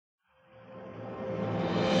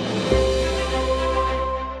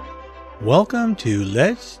Welcome to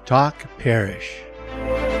Let's Talk Parish.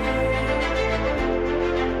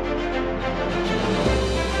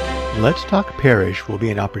 Let's Talk Parish will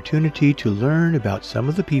be an opportunity to learn about some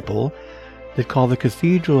of the people that call the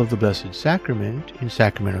Cathedral of the Blessed Sacrament in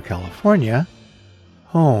Sacramento, California,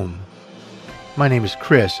 home. My name is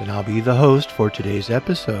Chris, and I'll be the host for today's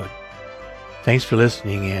episode. Thanks for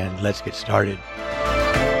listening, and let's get started.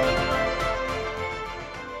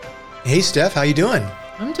 Hey, Steph, how you doing?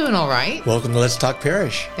 I'm doing all right. Welcome to Let's Talk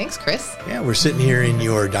Parish. Thanks, Chris. Yeah, we're sitting here in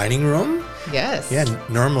your dining room. Yes. Yeah,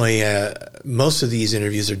 normally most of these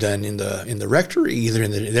interviews are done in the rectory, either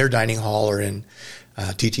in their dining hall or in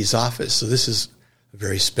TT's office. So this is a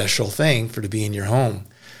very special thing to be in your home.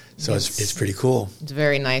 So it's pretty cool. It's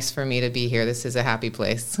very nice for me to be here. This is a happy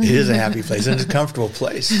place. It is a happy place, and it's a comfortable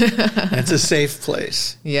place. And it's a safe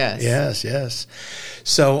place. Yes. Yes.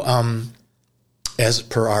 So as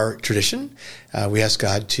per our tradition, we ask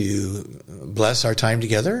God to bless our time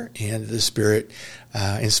together, and the Spirit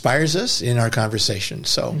inspires us in our conversation.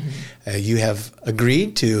 So you have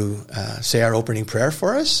agreed to say our opening prayer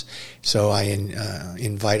for us. So I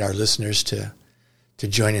invite our listeners to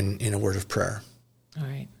join in a word of prayer. All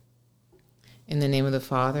right. In the name of the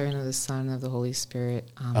Father, and of the Son, and of the Holy Spirit.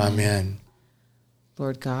 Amen. Amen.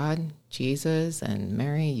 Lord God, Jesus, and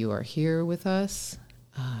Mary, you are here with us.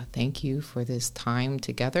 Thank you for this time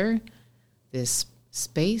together, this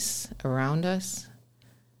space around us.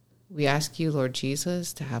 We ask you, Lord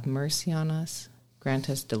Jesus, to have mercy on us, grant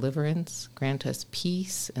us deliverance, grant us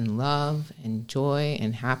peace and love and joy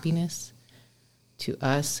and happiness to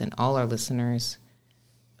us and all our listeners.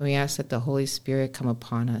 And we ask that the Holy Spirit come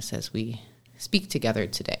upon us as we speak together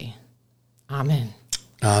today. Amen.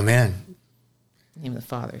 Amen. In the name of the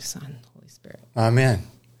Father, Son, Holy Spirit. Amen.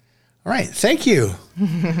 All right, thank you.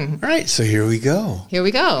 All right, so here we go. Here we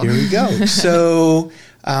go. So,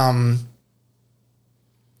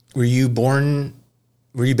 were you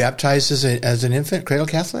baptized as an infant, cradle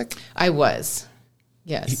Catholic? I was,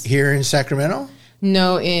 yes. Here in Sacramento?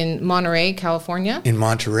 No, in Monterey, California. In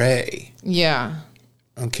Monterey. Yeah.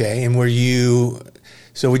 Okay, and would you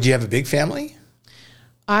have a big family?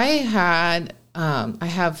 I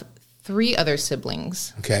have 3 other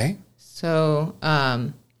siblings. Okay. So,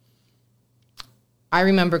 I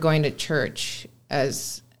remember going to church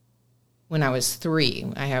when I was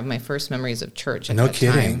 3. I have my first memories of church at that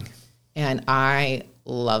time. And I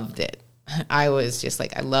loved it. I was just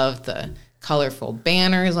I loved the colorful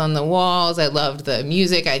banners on the walls. I loved the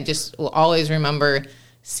music. I just will always remember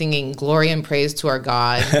singing glory and praise to our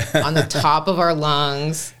God on the top of our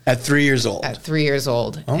lungs. At 3 years old? At 3 years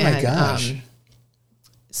old. Oh, my gosh.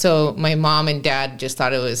 So my mom and dad just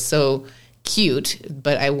thought it was so cute,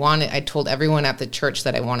 but I told everyone at the church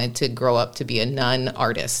that I wanted to grow up to be a nun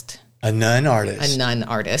artist. A nun artist? A nun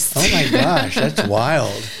artist. Oh, my gosh, that's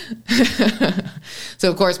wild. So,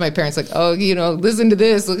 of course, my parents listen to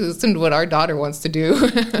this. Listen to what our daughter wants to do.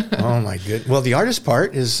 Oh, my goodness. Well, the artist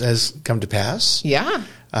part has come to pass. Yeah.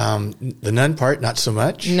 The nun part, not so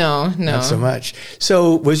much. No. Not so much.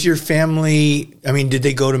 So was your family, did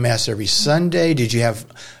they go to Mass every Sunday? Did you have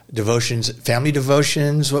family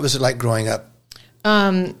devotions? What was it like growing up?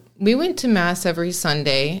 We went to Mass every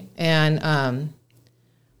Sunday, and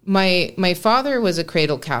my father was a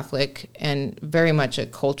cradle Catholic and very much a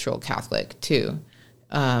cultural Catholic, too.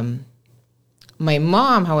 My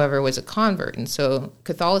mom, however, was a convert, and so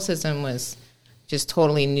Catholicism was just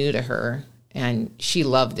totally new to her. And she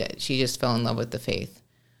loved it. She just fell in love with the faith.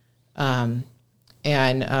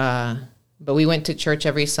 But we went to church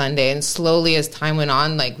every Sunday, and slowly as time went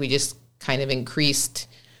on, we just kind of increased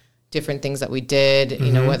different things that we did,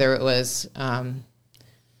 whether it was,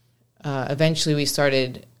 eventually we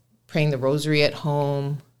started praying the rosary at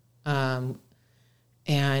home. And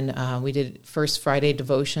we did First Friday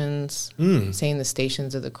devotions, saying the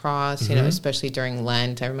Stations of the Cross, especially during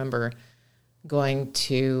Lent. I remember going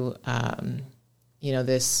to, the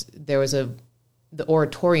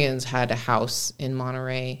Oratorians had a house in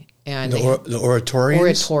Monterey, and the Oratorians?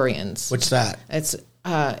 Oratorians. What's that?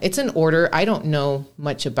 It's an order. I don't know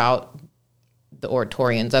much about the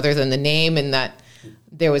Oratorians other than the name, and that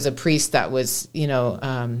there was a priest that was,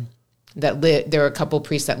 there were a couple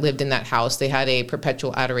priests that lived in that house. They had a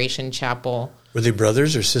perpetual adoration chapel. Were they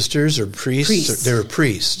brothers or sisters or priests? Priests. They were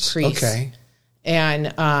priests. Okay.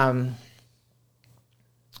 And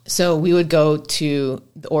so we would go to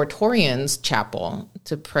the Oratorians chapel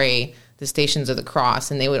to pray the Stations of the Cross,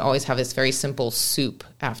 and they would always have this very simple soup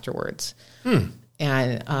afterwards. And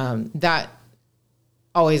that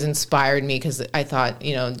always inspired me, because I thought,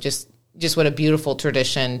 just what a beautiful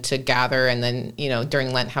tradition to gather, and then,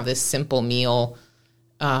 during Lent have this simple meal.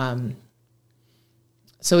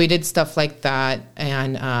 So we did stuff like that.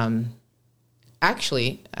 And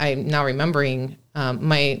actually, I'm now remembering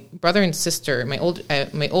my brother and sister, my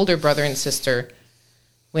older brother and sister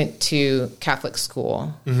went to Catholic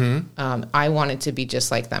school. I wanted to be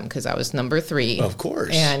just like them because I was number 3. Of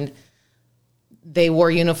course. And they wore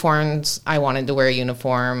uniforms. I wanted to wear a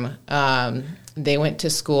uniform. They went to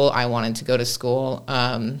school. I wanted to go to school.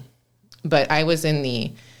 But I was in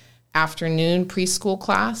the afternoon preschool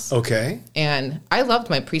class. Okay. And I loved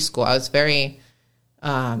my preschool. I was very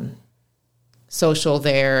social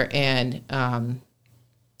there. And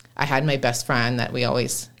I had my best friend that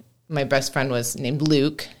my best friend was named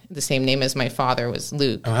Luke. The same name as my father was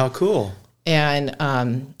Luke. Oh, how cool. And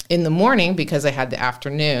in the morning, because I had the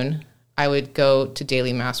afternoon, I would go to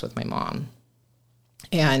daily mass with my mom.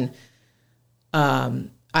 And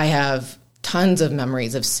I have tons of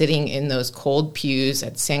memories of sitting in those cold pews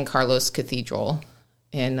at San Carlos Cathedral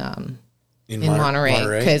in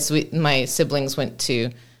Monterey, because my siblings went to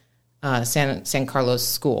San Carlos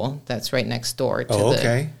School. That's right next door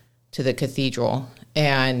to the cathedral.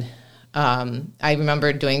 And I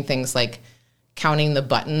remember doing things like counting the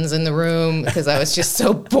buttons in the room because I was just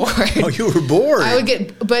so bored. Oh, you were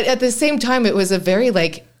bored. But at the same time, it was a very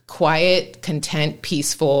quiet, content,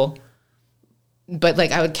 peaceful. But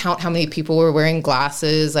I would count how many people were wearing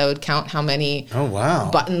glasses. I would count how many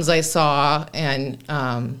buttons I saw, and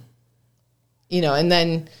and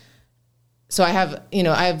then so I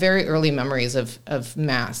have very early memories of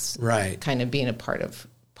mass, right? Kind of being a part of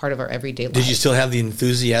our everyday life. Did you still have the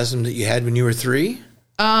enthusiasm that you had when you were 3?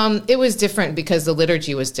 It was different because the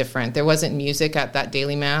liturgy was different. There wasn't music at that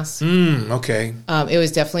daily mass. Okay. It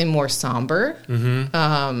was definitely more somber.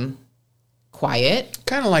 Quiet.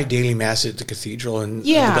 Kind of like daily mass at the cathedral and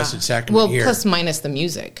the Blessed Sacrament here. Plus minus the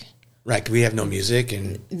music. Right, we have no music.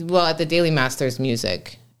 Well, at the daily mass, there's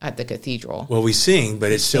music at the cathedral. Well, we sing,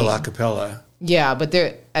 but it's still a cappella. Yeah, but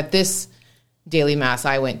at this daily mass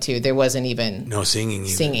I went to, there wasn't even... No singing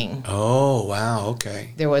even. Singing. Oh, wow,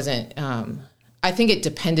 okay. There wasn't... I think it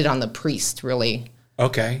depended on the priest, really.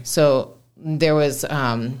 Okay. So there was...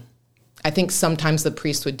 I think sometimes the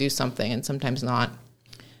priest would do something and sometimes not.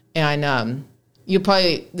 And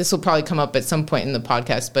this will probably come up at some point in the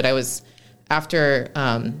podcast, but I was, after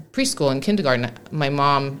preschool and kindergarten, my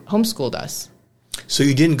mom homeschooled us. So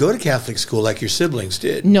you didn't go to Catholic school like your siblings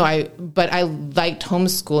did? No, but I liked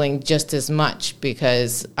homeschooling just as much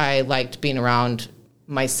because I liked being around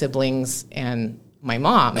my siblings and my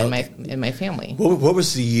mom and my family. What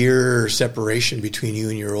was the year separation between you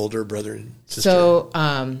and your older brother and sister? So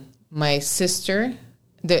my sister,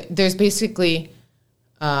 there's basically...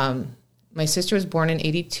 my sister was born in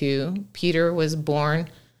 82. Peter was born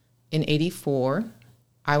in 84.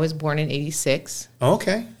 I was born in 86.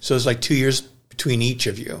 Okay. So it's 2 years between each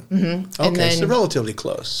of you. Mm-hmm. Okay, so relatively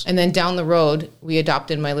close. And then down the road, we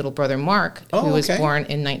adopted my little brother, Mark, who was born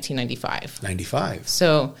in 1995. 95.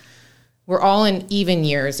 So we're all in even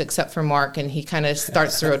years except for Mark, and he kind of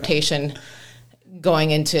starts the rotation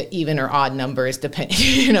going into even or odd numbers, depending,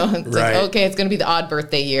 It's right. Okay, it's going to be the odd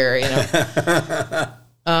birthday year,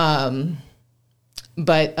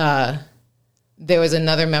 But there was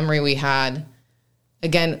another memory we had.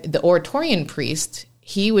 Again, the Oratorian priest,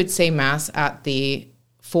 he would say mass at the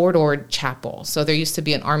Fort Ord Chapel. So there used to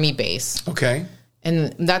be an army base. Okay.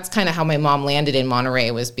 And that's kind of how my mom landed in Monterey,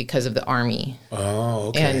 was because of the army. Oh,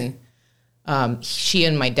 okay. And she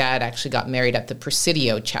and my dad actually got married at the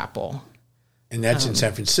Presidio Chapel. And that's in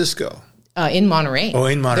San Francisco. In Monterey. Oh,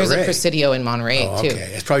 in Monterey. There's a Presidio in Monterey, too.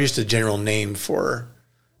 Okay. It's probably just a general name for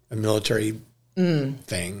a military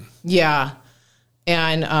thing. Yeah.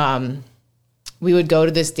 And we would go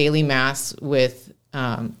to this daily mass with,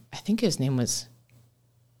 I think his name was,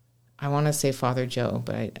 I want to say Father Joe,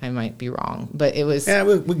 but I might be wrong. But it was... Yeah,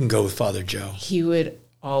 we can go with Father Joe. He would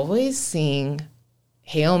always sing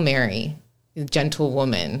Hail Mary, the gentle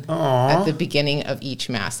woman, at the beginning of each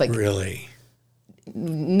mass. Really?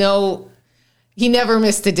 No... He never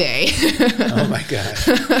missed a day. Oh, my gosh.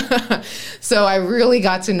 So I really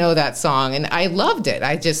got to know that song, and I loved it.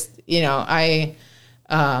 I just, I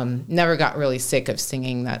never got really sick of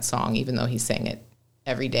singing that song, even though he sang it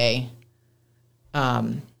every day.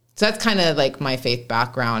 So that's kind of like my faith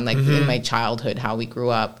background, in my childhood, how we grew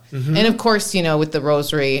up. Mm-hmm. And of course, with the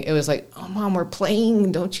rosary, it was like, oh, Mom, we're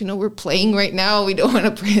playing. Don't you know we're playing right now? We don't want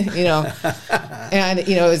to pray, And,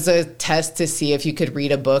 it was a test to see if you could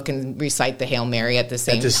read a book and recite the Hail Mary at the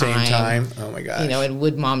same time. At the same time? Oh, my gosh. And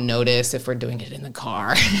would Mom notice if we're doing it in the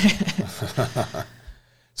car?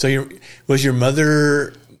 So was your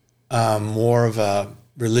mother more of a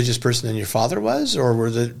religious person than your father was, or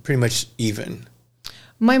were they pretty much even?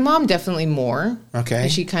 My mom definitely more. Okay.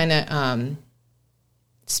 And she kind of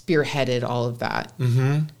spearheaded all of that.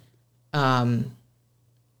 Mm-hmm.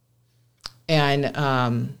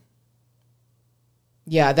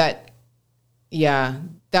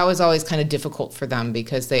 That was always kind of difficult for them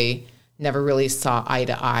because they never really saw eye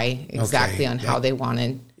to eye exactly on how they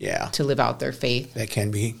wanted to live out their faith. That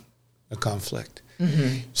can be a conflict.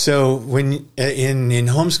 Mm-hmm. So when in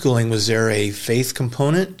homeschooling, was there a faith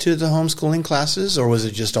component to the homeschooling classes, or was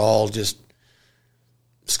it just all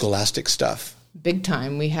scholastic stuff? Big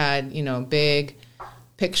time. We had, big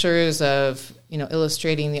pictures of,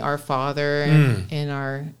 illustrating the Our Father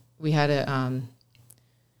we had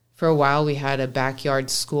for a while we had a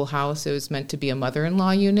backyard schoolhouse. It was meant to be a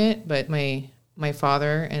mother-in-law unit, but my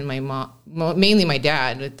father and my mom, mainly my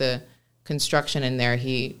dad, with the construction in there,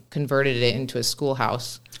 he converted it into a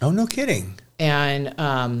schoolhouse. Oh, no kidding.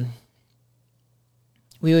 And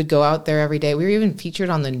we would go out there every day. We were even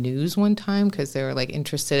featured on the news one time because they were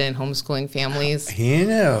interested in homeschooling families.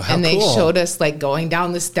 How and they cool. showed us going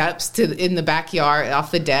down the steps in the backyard,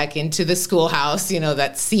 off the deck into the schoolhouse,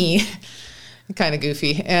 that scene. Kind of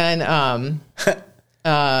goofy. And,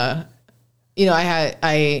 I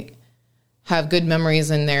have good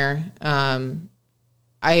memories in there.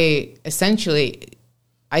 I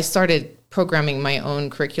started programming my own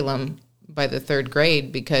curriculum by the third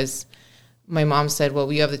grade because my mom said,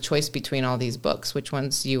 well, you have the choice between all these books. Which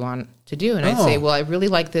ones do you want to do? And I'd say, well, I really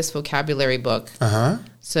like this vocabulary book. Uh-huh.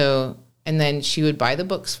 So, and then she would buy the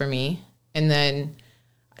books for me. And then,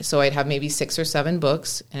 so I'd have maybe 6 or 7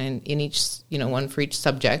 books, and in each, one for each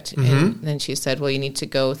subject. Mm-hmm. And then she said, well, you need to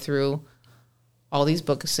go through all these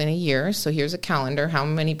books in a year. So here's a calendar. How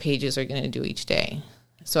many pages are you going to do each day?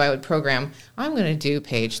 So I would program, I'm going to do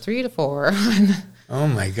page 3 to 4. Oh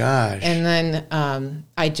my gosh. And then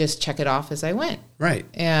I just check it off as I went. Right.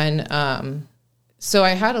 And so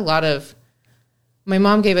I had my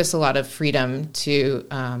mom gave us a lot of freedom to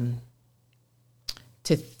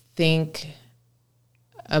think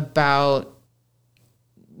about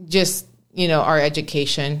just, our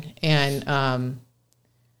education and,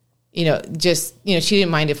 she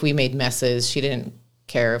didn't mind if we made messes. She didn't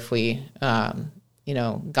care if we,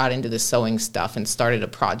 got into the sewing stuff and started a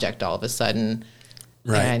project all of a sudden.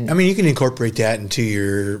 Right. And, you can incorporate that into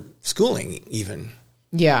your schooling even.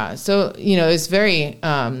 Yeah. So, it's very,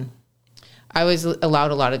 I was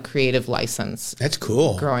allowed a lot of creative license. That's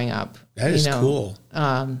cool. Growing up. That is cool.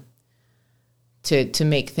 To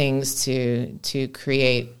make things, to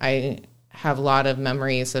create. I have a lot of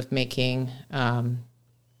memories of making, I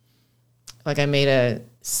made a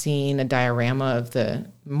diorama of the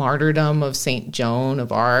martyrdom of St. Joan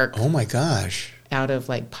of Arc. Oh my gosh. Out of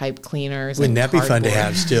pipe cleaners. Wouldn't that cardboard. Be fun to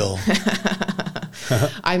have still?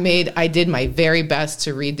 I did my very best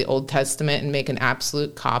to read the Old Testament and make an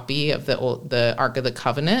absolute copy of the Ark of the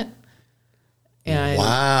Covenant. And,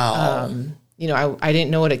 wow. I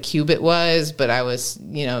didn't know what a cubit was, but I was,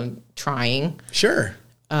 trying. Sure.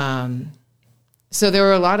 So there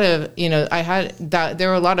were a lot of, there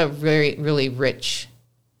were a lot of very, really rich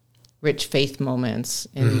faith moments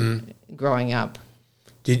in growing up.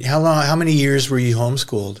 How many years were you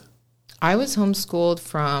homeschooled? I was homeschooled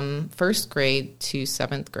from 1st grade to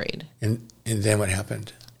 7th grade. And then what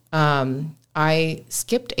happened? I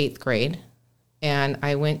skipped 8th grade and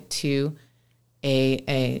I went to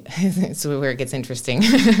it's where it gets interesting.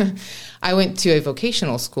 I went to a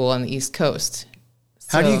vocational school on the East Coast.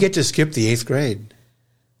 How do you get to skip the 8th grade?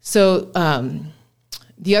 So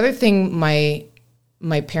the other thing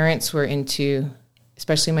my parents were into,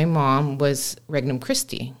 especially my mom, was Regnum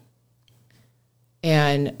Christi.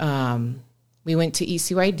 And we went to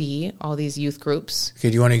ECYD, all these youth groups. Okay,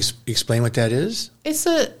 do you want to explain what that is? It's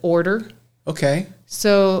an order. Okay.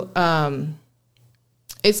 So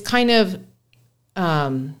it's kind of,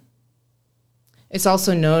 it's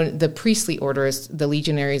also known, the priestly order is the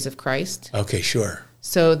Legionaries of Christ. Okay, sure.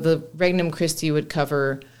 So the Regnum Christi would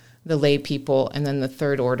cover the lay people, and then the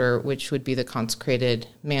third order, which would be the consecrated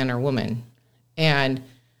man or woman. And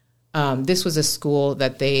this was a school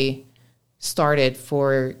that they started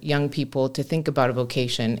for young people to think about a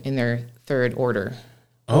vocation in their third order.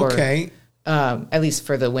 Okay. Or, at least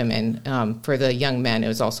for the women. For the young men, it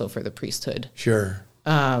was also for the priesthood. Sure.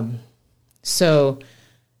 So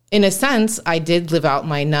in a sense, I did live out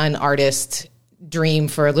my nun artist dream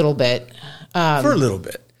for a little bit. For a little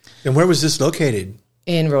bit. And where was this located?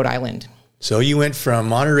 In Rhode Island. So you went from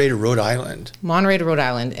Monterey to Rhode Island. Monterey to Rhode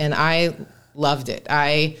Island, and I loved it.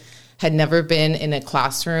 I had never been in a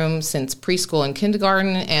classroom since preschool and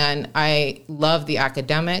kindergarten, and I loved the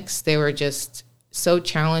academics. They were just so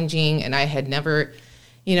challenging, and I had never,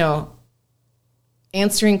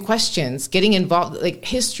 answering questions, getting involved. Like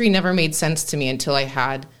history never made sense to me until I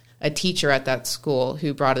had a teacher at that school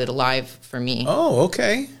who brought it alive for me. Oh,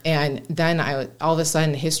 okay. And then all of a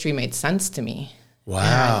sudden history made sense to me.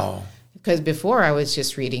 Wow. Because before I was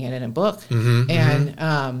just reading it in a book.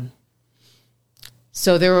 And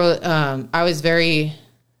so there were, I was very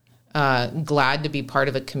glad to be part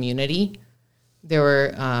of a community. There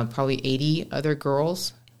were probably 80 other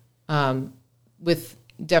girls with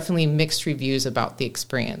definitely mixed reviews about the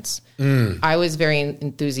experience. I was very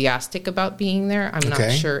enthusiastic about being there. I'm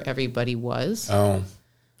not sure everybody was. Oh.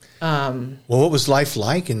 Well, what was life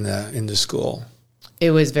like in the school?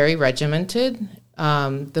 It was very regimented.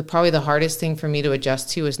 Probably the hardest thing for me to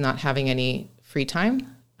adjust to was not having any free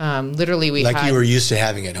time. Literally, you were used to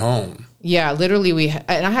having at home. Yeah, literally,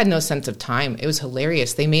 and I had no sense of time. It was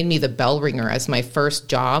hilarious. They made me the bell ringer as my first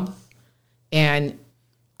job, and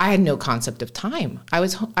I had no concept of time. I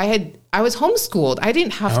was homeschooled. I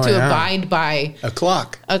didn't have to abide by a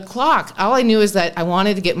clock. All I knew is that I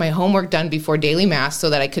wanted to get my homework done before daily mass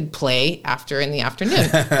so that I could play after in the afternoon.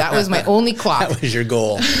 That was my only clock. That was your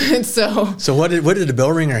goal. And so what did a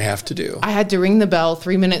bell ringer have to do? I had to ring the bell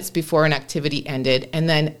 3 minutes before an activity ended, and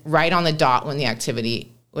then right on the dot when the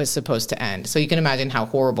activity was supposed to end. So you can imagine how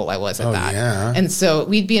horrible I was at that. Yeah. And so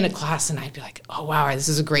we'd be in a class, and I'd be like, "Oh wow, this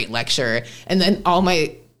is a great lecture," and then all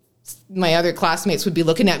my other classmates would be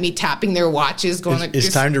looking at me, tapping their watches, going,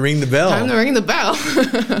 "It's time to ring the bell." Time to ring the bell. So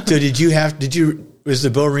was the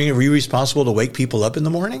bell ringer? Were you responsible to wake people up in the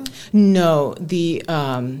morning? No, the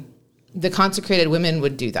consecrated women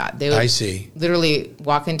would do that. They would I see. Literally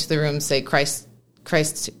walk into the room, say, "Christ,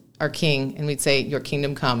 our King," and we'd say, "Your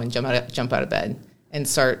kingdom come," and jump out of bed and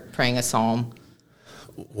start praying a psalm.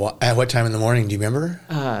 At what time in the morning? Do you remember?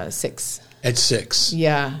 6. At 6.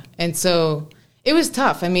 Yeah, and so it was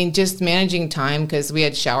tough. I mean, just managing time because we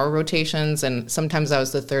had shower rotations, and sometimes I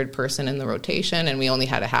was the third person in the rotation, and we only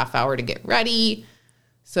had a half hour to get ready.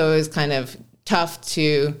 So it was kind of tough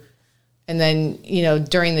to. And then,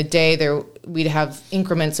 during the day, we'd have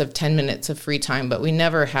increments of 10 minutes of free time, but we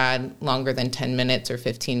never had longer than 10 minutes or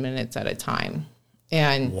 15 minutes at a time.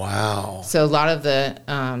 And wow. So a lot of the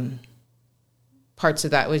parts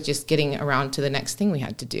of that was just getting around to the next thing we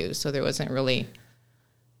had to do. So there wasn't really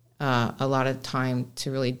a lot of time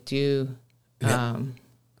to really do,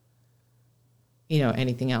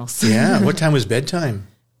 anything else. Yeah. What time was bedtime?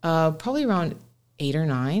 Probably around 8 or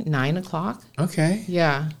 9 o'clock. Okay.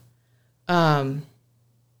 Yeah.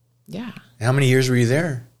 Yeah. How many years were you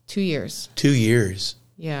there? 2 years. 2 years.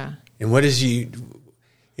 Yeah. And what is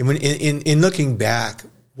in looking back,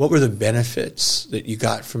 what were the benefits that you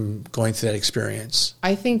got from going through that experience?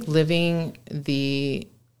 I think living the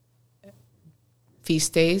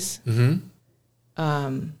feast days.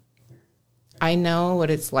 I know what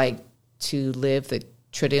it's like to live the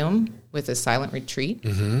Triduum with a silent retreat.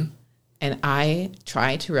 And I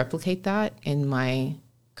try to replicate that in my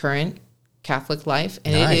current Catholic life,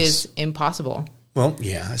 and Nice. It is impossible. Well,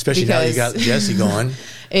 yeah, especially now you got Jesse going.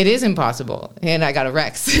 It is impossible, and I got a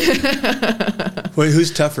Rex. Well,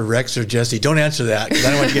 who's tougher, Rex or Jesse? Don't answer that because I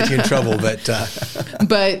don't want to get you in trouble. But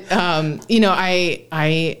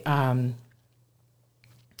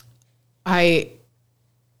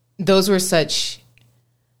those were such.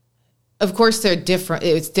 Of course, they're different.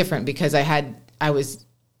 It's different because I was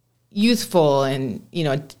youthful and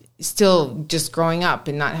still just growing up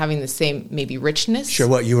and not having the same maybe richness. Sure.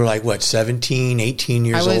 What you were like? What 17, 18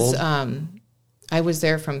 years old? I was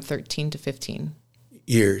there from 13 to 15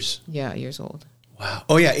 years. Yeah, years old. Wow.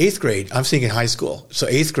 Oh yeah, 8th grade. I'm thinking high school. So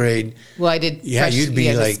 8th grade. Well, I did. Yeah, you'd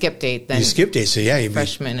be like skipped 8. Then you skipped 8. So yeah, you'd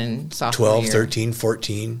freshman be and sophomore 12, year. 13,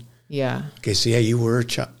 14. Yeah. Okay. So yeah, you were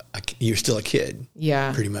you're still a kid.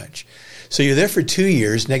 Yeah. Pretty much. So you're there for 2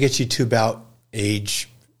 years, and that gets you to about age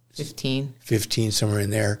 15, somewhere in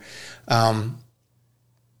there.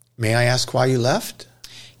 May I ask why you left?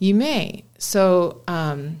 You may. So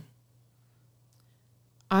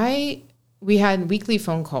we had weekly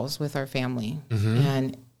phone calls with our family,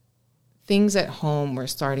 and things at home were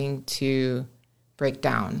starting to break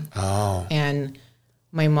down. Oh. And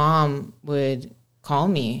my mom would call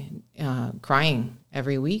me crying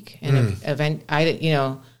every week, and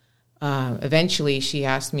eventually she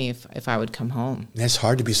asked me if I would come home. It's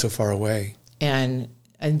hard to be so far away. And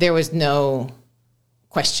there was no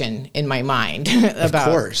question in my mind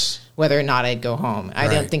about whether or not I'd go home. I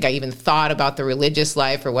don't think I even thought about the religious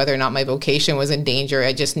life or whether or not my vocation was in danger.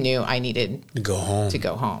 I just knew I needed to go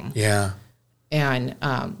home. Yeah. And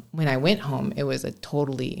when I went home, it was a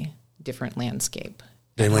totally different landscape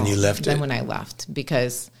than when you left. Than when I left,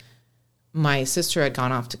 because my sister had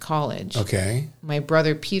gone off to college. Okay. My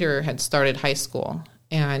brother Peter had started high school,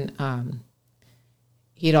 and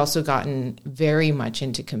he had also gotten very much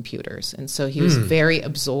into computers. And so he was very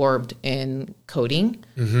absorbed in coding.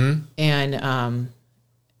 Mm-hmm. And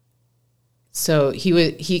so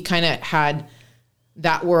he kind of had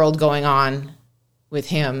that world going on with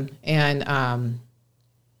him. And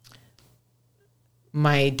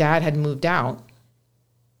my dad had moved out.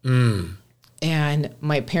 And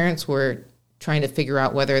my parents were trying to figure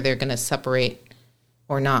out whether they're going to separate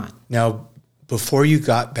or not. Now, before you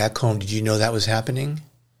got back home, did you know that was happening?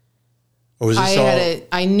 Or was this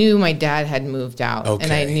I knew my dad had moved out, okay.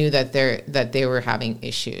 and I knew that they were having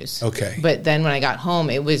issues. Okay. But then when I got home,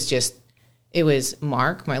 it was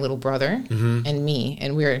Mark, my little brother, and me,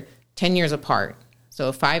 and we were 10 years apart. So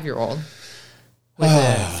a 5-year-old with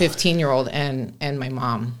a 15-year-old and my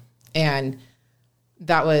mom. And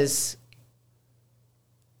that was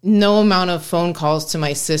no amount of phone calls to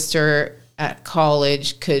my sister at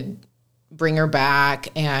college could bring her back.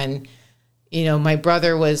 And, my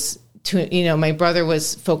brother was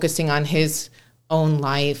focusing on his own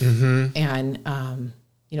life. And,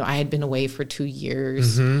 I had been away for 2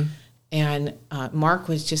 years, and Mark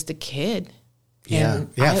was just a kid. Yeah.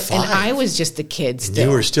 And I was just a kid still.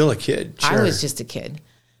 You were still a kid. Sure. I was just a kid.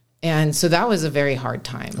 And so that was a very hard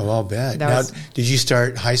time. Oh, I'll bet. Did you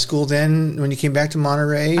start high school then when you came back to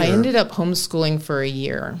Monterey? I ended up homeschooling for a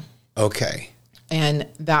year. Okay. And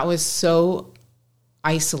that was so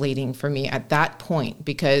isolating for me at that point,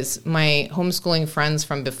 because my homeschooling friends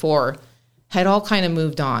from before had all kind of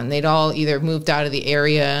moved on. They'd all either moved out of the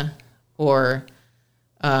area or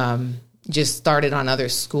just started on other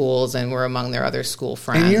schools and were among their other school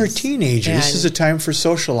friends. And you're a teenager. This is a time for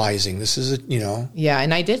socializing. This is Yeah,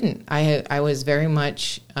 and I didn't. I was very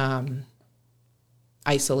much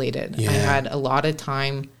isolated. Yeah. I had a lot of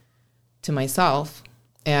time to myself.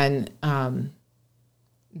 And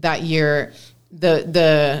that year,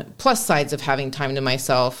 the plus sides of having time to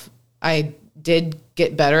myself, I did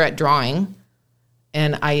get better at drawing,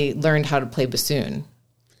 and I learned how to play bassoon.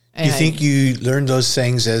 Do you think you learned those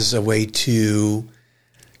things as a way to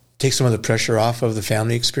take some of the pressure off of the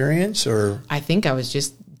family experience, or? I think I was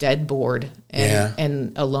just dead bored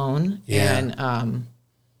and alone. Yeah.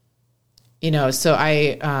 And, so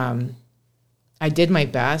I did my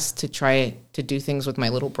best to try to do things with my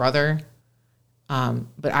little brother.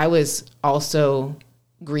 But I was also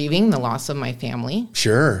grieving the loss of my family.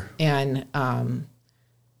 Sure. And,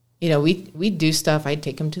 we'd do stuff. I'd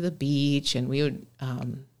take him to the beach, and we would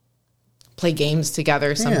play games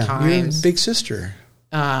together sometimes. You're a big sister.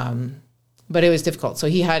 But it was difficult. So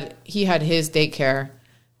he had his daycare,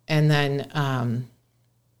 and then, I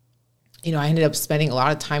ended up spending a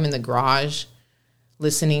lot of time in the garage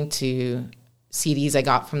listening to CDs I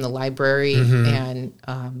got from the library and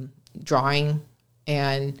drawing.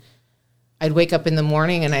 And I'd wake up in the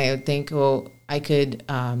morning and I would think, well, I could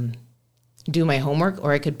do my homework,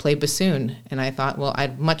 or I could play bassoon. And I thought, well,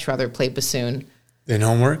 I'd much rather play bassoon than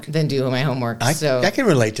homework? Than do my homework. I can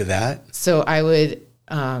relate to that. So I would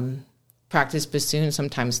practice bassoon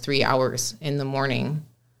sometimes 3 hours in the morning.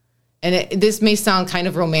 And this may sound kind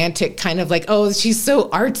of romantic, kind of like, oh, she's so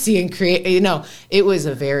artsy and creative. It was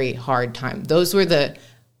a very hard time. Those were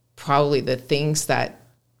probably the things that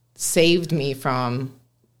saved me from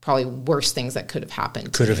probably worse things that could have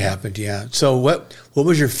happened. Could have happened, yeah. So what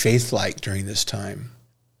was your faith like during this time?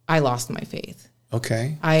 I lost my faith.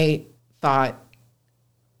 Okay. I thought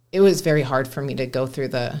it was very hard for me to go through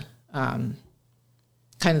the kind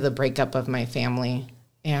of the breakup of my family.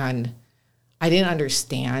 And I didn't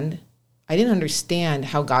understand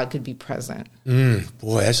how God could be present.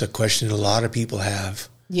 Boy, that's a question a lot of people have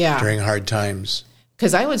during hard times.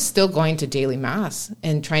 Because I was still going to daily mass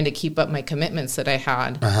and trying to keep up my commitments that I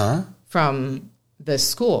had from the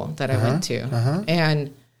school that I went to.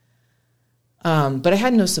 And but I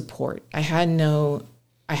had no support. I had no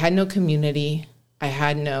community. I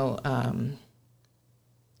had no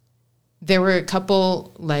there were a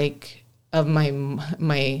couple of my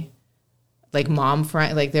mom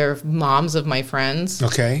friend, they're moms of my friends.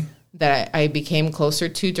 Okay. That I became closer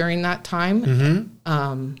to during that time.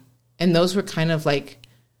 And those were kind of like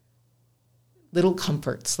little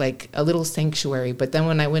comforts, like a little sanctuary. But then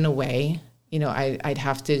when I went away, I'd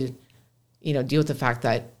have to, deal with the fact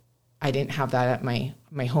that I didn't have that at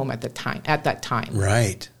my home at that time.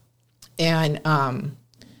 Right. And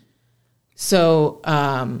so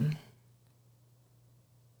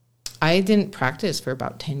I didn't practice for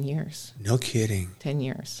about 10 years. No kidding. 10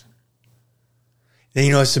 years.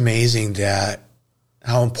 And it's amazing that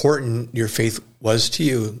how important your faith was to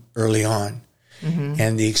you early on.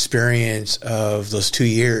 and the experience of those 2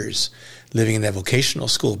 years living in that vocational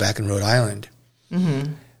school back in Rhode Island,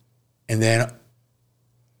 and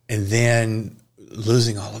then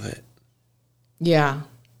losing all of it. Yeah.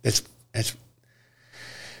 It's it's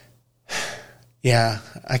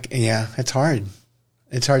hard.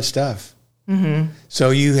 It's hard stuff. So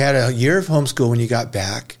you had a year of homeschool when you got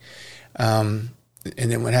back, and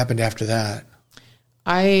then what happened after that?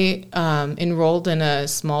 I enrolled in a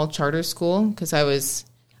small charter school because I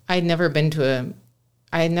had never been to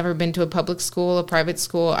a public school, a private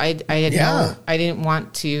school. I didn't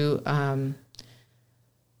want to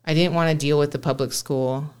deal with the public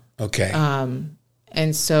school. Okay.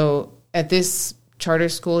 And so at this charter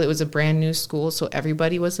school, it was a brand new school, so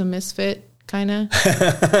everybody was a misfit, kind of.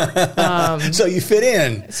 So you fit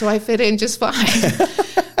in. So I fit in just fine,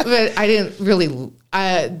 but I didn't really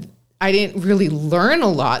learn a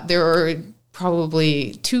lot. There were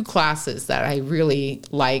probably 2 classes that I really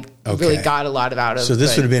liked, really got a lot out of. So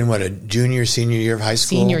this would have been what, a junior, senior year of high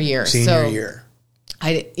school? Senior year. Senior year.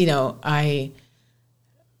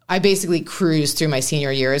 I basically cruised through my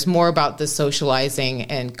senior year. It's more about the socializing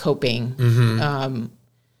and coping.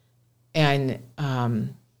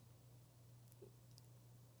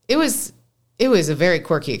 It was a very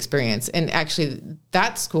quirky experience. And actually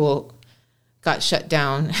that school got shut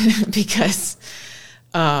down because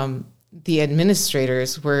the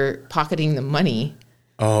administrators were pocketing the money.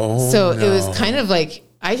 So it was kind of like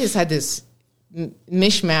I just had this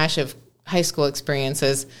mishmash of high school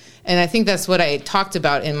experiences. And I think that's what I talked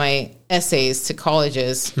about in my essays to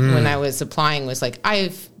colleges when I was applying, was like,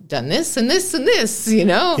 I've done this and this and this,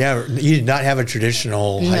 Yeah, you did not have a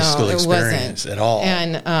traditional high school experience at all.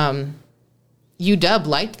 And UW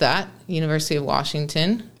liked that, University of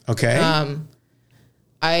Washington. Okay.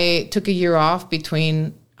 I took a year off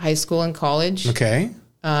between high school and college. Okay.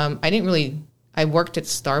 I worked at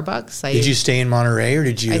Starbucks. Did you stay in Monterey or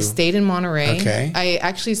did you? I stayed in Monterey. Okay. I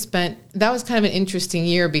actually that was kind of an interesting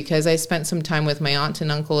year because I spent some time with my aunt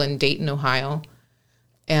and uncle in Dayton, Ohio.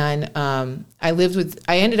 And I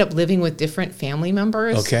ended up living with different family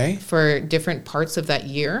members for different parts of that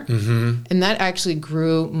year. And that actually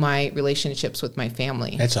grew my relationships with my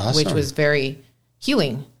family. That's awesome. Which was very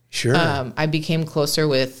healing. Sure. I became closer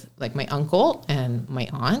with like my uncle and my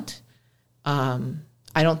aunt.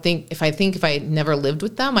 If I had never lived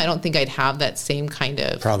with them, I don't think I'd have that same kind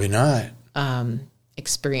of probably not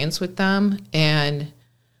experience with them. And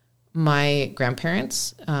my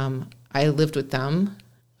grandparents, I lived with them.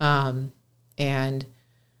 And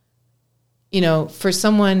for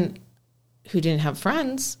someone who didn't have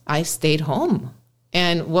friends, I stayed home.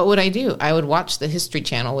 And what would I do? I would watch the History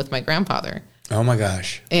Channel with my grandfather. Oh my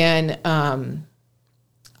gosh. And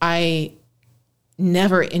I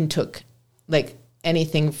never intook like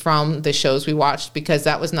anything from the shows we watched because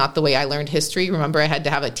that was not the way I learned history. Remember, I had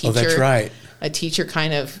to have a teacher. Oh, that's right. A teacher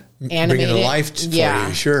kind of animate bring it to life for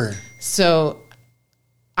you, sure. So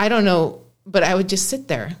I don't know, but I would just sit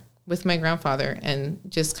there with my grandfather and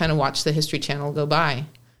just kind of watch the History Channel go by.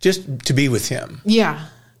 Just to be with him. Yeah.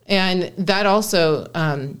 And that also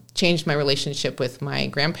changed my relationship with my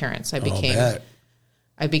grandparents. I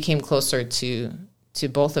became closer to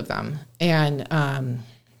both of them. And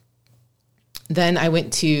then I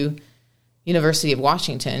went to University of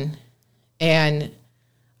Washington, and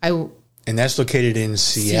that's located in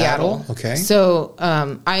Seattle. Okay. So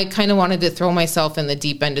I kind of wanted to throw myself in the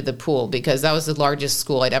deep end of the pool because that was the largest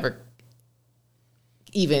school I'd ever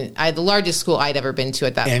been to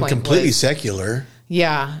at that point. And completely secular.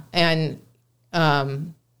 Yeah. And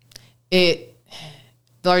the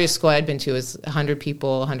largest school I'd been to was 100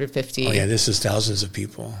 people, 150. Oh, yeah, this is thousands of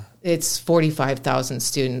people. It's 45,000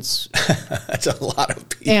 students. That's a lot of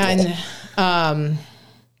people. And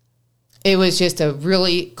it was just a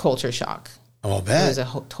really culture shock. Oh, I'll bet. It was a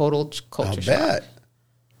total culture shock. I'll bet.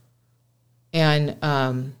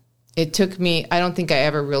 And it took me, I don't think I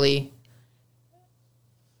ever really,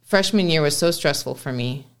 freshman year was so stressful for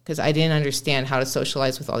me because I didn't understand how to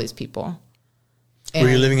socialize with all these people. Were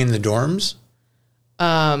you living in the dorms?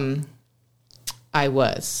 I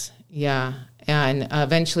was, yeah. And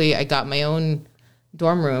eventually I got my own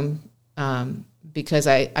dorm room because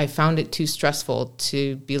I found it too stressful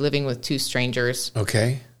to be living with 2 strangers.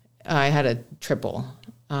 Okay. I had a triple.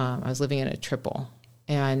 I was living in a triple.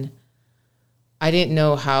 And I didn't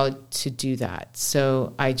know how to do that.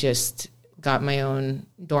 So I just got my own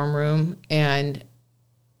dorm room, and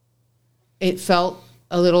it felt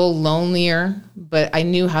a little lonelier, but I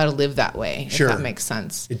knew how to live that way, sure. If that makes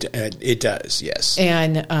sense. It does, yes.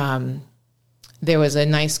 And there was a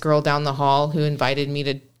nice girl down the hall who invited me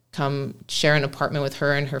to come share an apartment with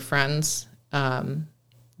her and her friends.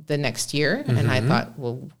 the next year. And I thought,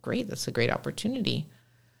 well, great, that's a great opportunity.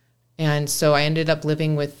 And so I ended up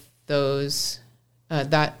living with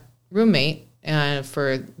that roommate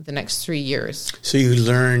for the next 3 years. So you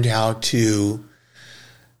learned how to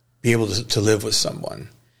be able to live with someone.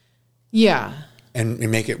 Yeah. And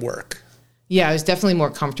make it work. Yeah, I was definitely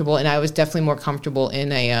more comfortable, and I was definitely more comfortable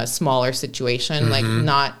in a smaller situation, like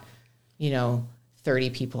not,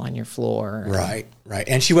 30 people on your floor. Right.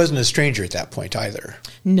 And she wasn't a stranger at that point either.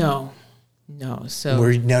 No. So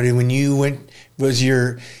when you went, was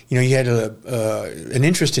your, you had an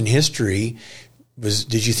interest in history.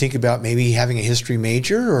 Did you think about maybe having a history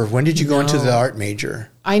major, or when did you go into the art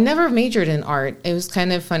major? I never majored in art. It was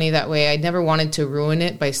kind of funny that way. I never wanted to ruin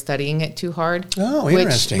it by studying it too hard. Oh,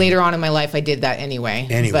 interesting. Which later on in my life, I did that anyway.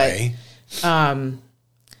 But,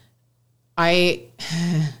 I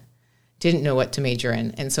didn't know what to major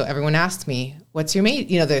in. And so everyone asked me, what's your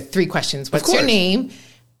major? There are 3 questions. What's your name?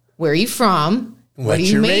 Where are you from? What are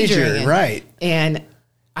you your majoring in? Right. And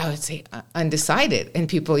I would say undecided. And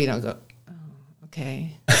people, go,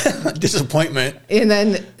 okay. Disappointment. And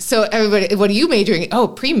then, so everybody, what are you majoring in? Oh,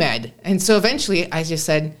 pre-med. And so eventually I just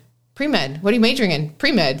said, pre-med. What are you majoring in?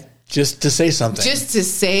 Pre-med. Just to say something. Just to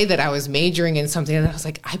say that I was majoring in something. And I was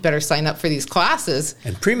like, I better sign up for these classes.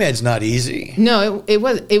 And pre-med's not easy. No, it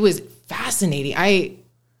was fascinating. I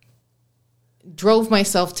drove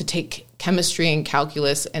myself to take chemistry and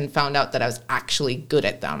calculus and found out that I was actually good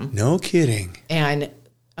at them. No kidding. And,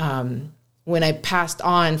 when I passed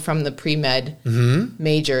on from the pre-med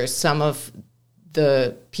major, some of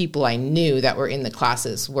the people I knew that were in the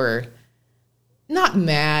classes were not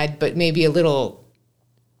mad, but maybe a little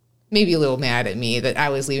mad at me that I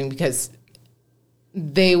was leaving, because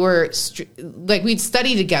they were we'd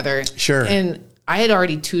study together. Sure. And I had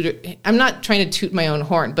already tutored. I'm not trying to toot my own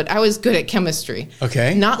horn, but I was good at chemistry.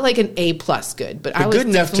 Okay. Not like an A+ good, but I was good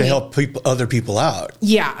enough to help other people out.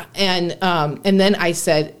 Yeah. And then I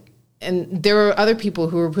said, and there were other people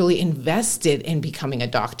who were really invested in becoming a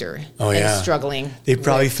doctor and struggling. They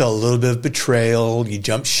probably felt a little bit of betrayal. You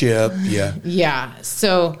jumped ship. Yeah. Yeah.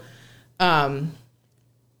 So that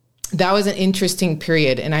was an interesting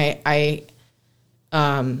period. And I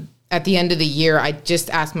at the end of the year, I just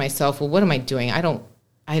asked myself, well, what am I doing? I don't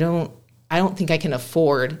think I can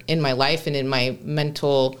afford in my life and in my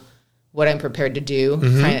mental what I'm prepared to do,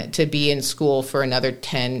 to be in school for another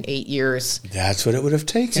 8 years. That's what it would have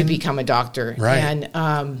taken to become a doctor. Right.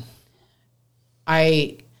 And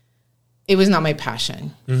it was not my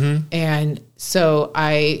passion. And so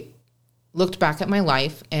I looked back at my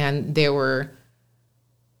life, and there were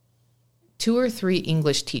 2 or 3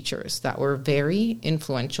 English teachers that were very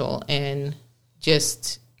influential in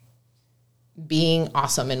just being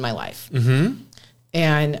awesome in my life.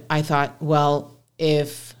 And I thought, well,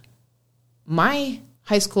 if my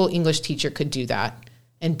high school English teacher could do that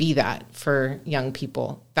and be that for young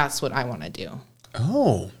people, that's what I want to do.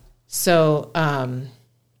 Oh. So I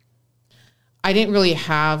didn't really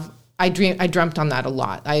have... I dreamt on that a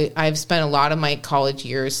lot. I've spent a lot of my college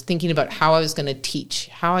years thinking about how I was going to teach,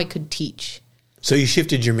 how I could teach. So you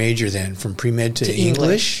shifted your major then from pre-med to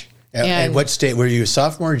English? At what state? Were you a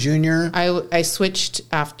sophomore, junior? I switched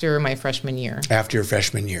after my freshman year. After your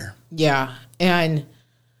freshman year. Yeah. And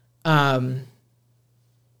that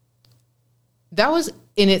was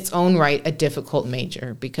in its own right a difficult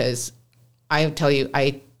major, because I tell you,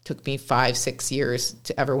 it took me 5-6 years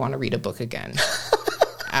to ever want to read a book again.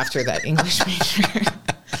 After that English major.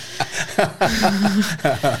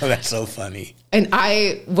 That's so funny. And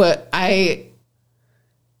I was a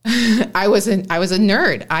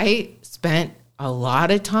nerd. I spent a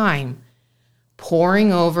lot of time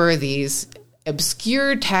poring over these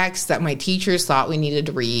obscure texts that my teachers thought we needed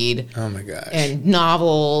to read. Oh my gosh. And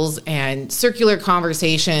novels and circular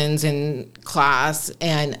conversations in class.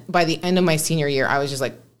 And by the end of my senior year, I was just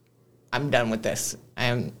like, I'm done with this.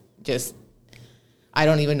 I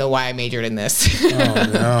don't even know why I majored in this.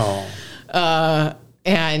 Oh, no.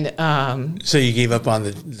 So you gave up on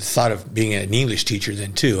the thought of being an English teacher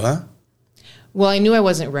then too, huh? Well, I knew I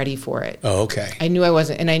wasn't ready for it. Oh, okay. I knew I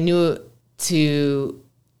wasn't. And I knew to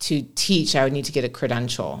teach, I would need to get a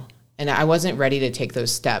credential. And I wasn't ready to take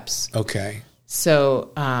those steps. Okay.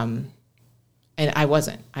 So, and I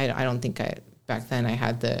wasn't. I don't think back then I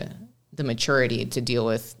had the maturity to deal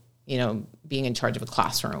with, being in charge of a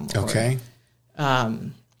classroom. Okay.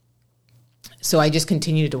 So I just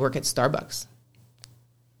continued to work at Starbucks.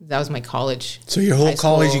 That was my college. So your whole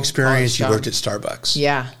college experience, you worked at Starbucks.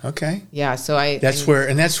 Yeah. Okay. Yeah. So that's where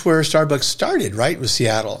Starbucks started, right? Was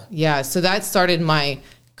Seattle. Yeah. So that started my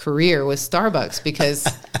career with Starbucks, because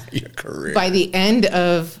your career. By the end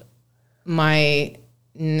of the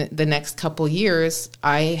next couple years,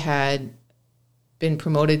 I had been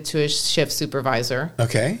promoted to a shift supervisor.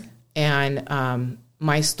 Okay. And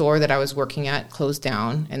my store that I was working at closed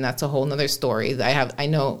down, and that's a whole nother story. I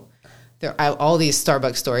know there are all these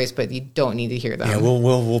Starbucks stories, but you don't need to hear them. Yeah,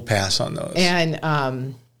 we'll pass on those. And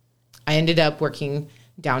I ended up working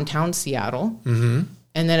downtown Seattle, and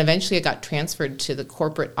then eventually I got transferred to the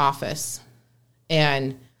corporate office,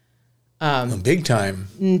 and big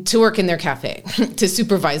time. to work in their cafe to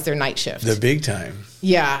supervise their night shift. The big time.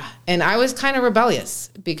 Yeah. And I was kind of rebellious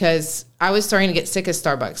because I was starting to get sick of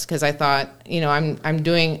Starbucks because I thought,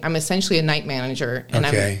 I'm essentially a night manager, and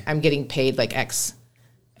Okay. I'm getting paid like X,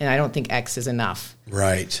 and I don't think X is enough.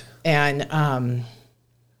 Right. And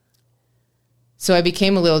so I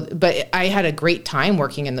became but I had a great time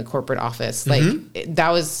working in the corporate office. Like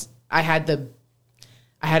I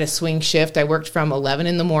had a swing shift. I worked from 11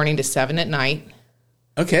 in the morning to 7 at night.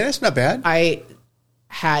 Okay, that's not bad.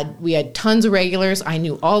 We had tons of regulars. I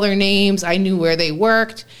knew all their names. I knew where they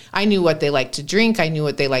worked. I knew what they liked to drink. I knew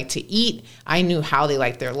what they liked to eat. I knew how they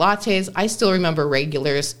liked their lattes. I still remember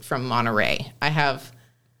regulars from Monterey. I have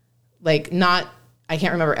I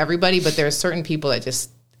can't remember everybody, but there are certain people that just,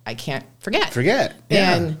 I can't forget.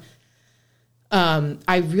 Yeah. And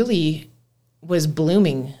I really was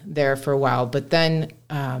blooming there for a while, but then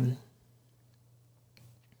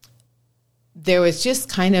there was just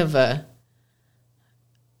kind of a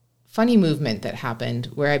funny movement that happened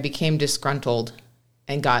where I became disgruntled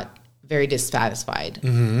and got very dissatisfied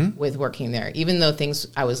with working there. Even though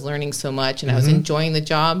I was learning so much and I was enjoying the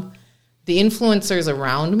job, the influencers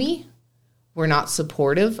around me were not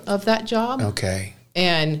supportive of that job. Okay.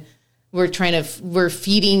 And we're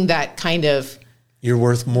feeding that kind of, you're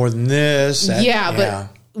worth more than this. But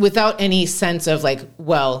without any sense of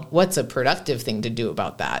what's a productive thing to do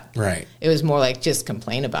about that? Right. It was more like just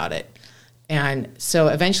complain about it. And so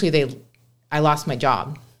eventually I lost my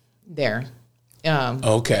job there.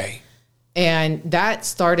 Okay. And that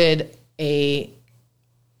started a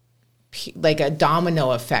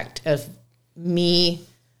domino effect of me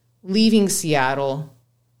leaving Seattle,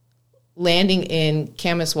 landing in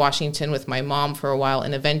Camas, Washington with my mom for a while,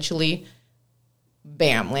 and eventually,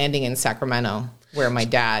 bam, landing in Sacramento, where my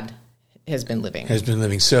dad has been living.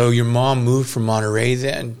 So your mom moved from Monterey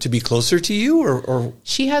then to be closer to you, or?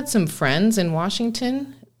 She had some friends in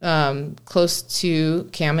Washington, close to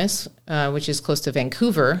Camas, which is close to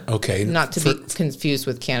Vancouver. Okay. Not to be confused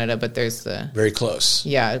with Canada, but there's very close.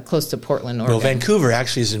 Yeah, close to Portland, Oregon. Well, Vancouver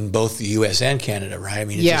actually is in both the U.S. and Canada, right? I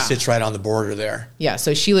mean, it just sits right on the border there. Yeah,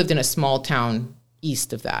 so she lived in a small town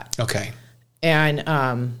east of that. Okay.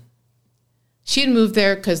 And she had moved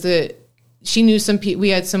there because she knew some people. We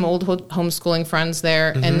had some old homeschooling friends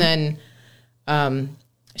there, and then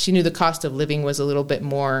she knew the cost of living was a little bit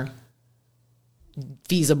more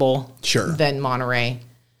feasible than Monterey.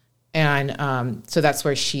 And so that's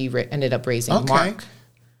where she ended up raising Mark.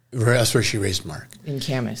 That's where she raised Mark. In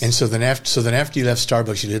Camas. And so then after you left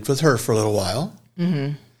Starbucks, you lived with her for a little while.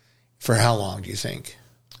 Mm-hmm. For how long, do you think?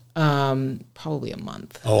 Probably a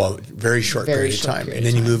month. Oh, a very short period of time. And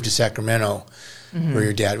then you moved to Sacramento, where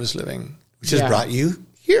your dad was living, which has brought you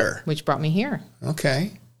here. Which brought me here.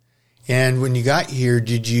 Okay. And when you got here,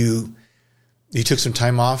 you took some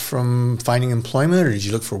time off from finding employment, or did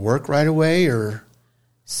you look for work right away, or?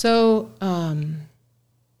 So,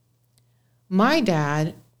 my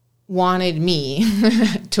dad wanted me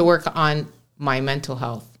to work on my mental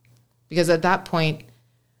health because at that point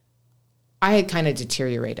I had kind of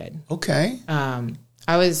deteriorated. Okay. I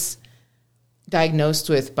was diagnosed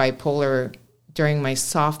with bipolar during my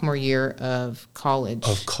sophomore year of college.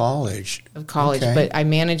 Okay. But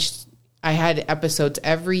I had episodes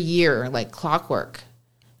every year like clockwork.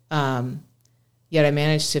 Yet I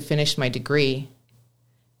managed to finish my degree.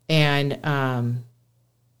 And now,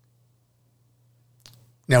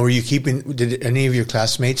 did any of your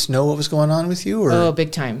classmates know what was going on with you? Or? Oh,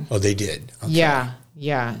 big time. Oh, they did? Okay.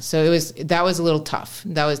 Yeah. So that was a little tough.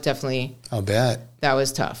 That was definitely. I'll bet. That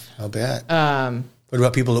was tough. I'll bet. What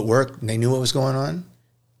about people at work? They knew what was going on?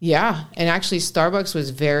 Yeah. And actually, Starbucks was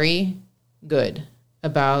very good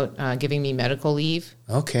about giving me medical leave.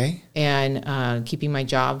 Okay. And keeping my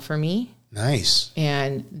job for me. Nice.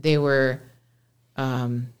 And they were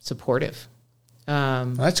supportive.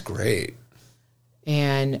 That's great.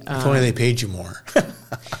 And if only they paid you more.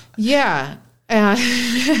 Yeah.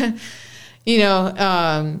 In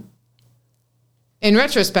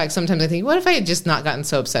retrospect, sometimes I think, what if I had just not gotten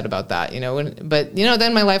so upset about that? But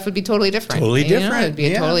then my life would be totally different. It'd be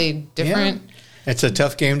a totally different. Yeah. It's a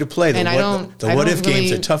tough game to play. The what if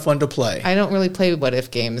game's a tough one to play. I don't really play what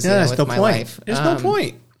if games with my life. There's no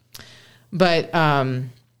point. But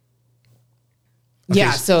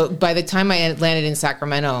yeah, so by the time I landed in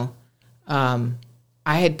Sacramento, I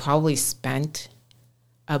had probably spent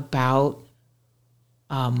about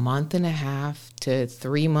a month and a half to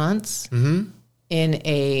 3 months in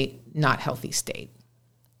a not healthy state.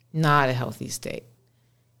 Not a healthy state.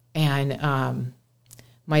 And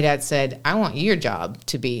my dad said, I want your job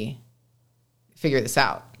to be figure this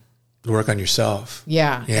out. Work on yourself.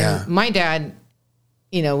 Yeah. Yeah. And my dad,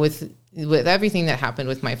 you know, with everything that happened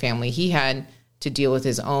with my family, he had to deal with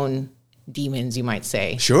his own demons, you might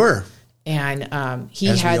say. Sure. And he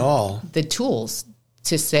As had we all. the tools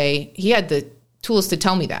to say, he had the tools to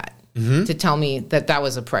tell me that, to tell me that that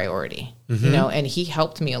was a priority, you know, and he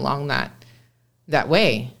helped me along that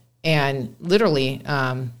way. And literally,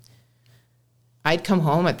 I'd come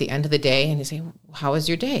home at the end of the day and he'd say, how was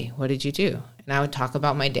your day? What did you do? And I would talk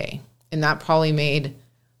about my day. And that probably made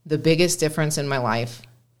the biggest difference in my life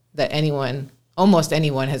that almost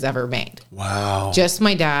anyone has ever made. Wow. Just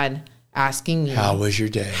my dad asking me, How was your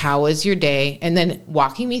day? how was your day? And then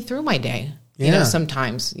walking me through my day, you Yeah. know,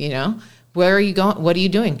 sometimes, you know, where are you going? What are you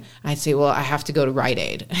doing? I'd say, well, I have to go to Rite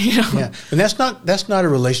Aid, you know? Yeah. And that's not a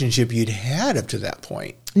relationship you'd had up to that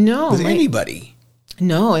point No, with anybody.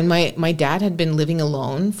 No, and my dad had been living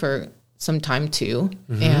alone for some time too,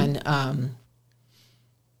 and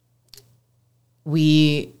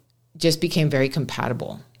we just became very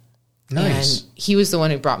compatible. Nice. And he was the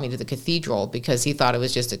one who brought me to the cathedral because he thought it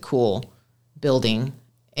was just a cool building,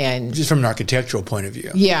 and Just from an architectural point of view.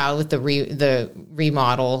 yeah, with the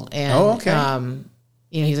remodel, and Oh, okay.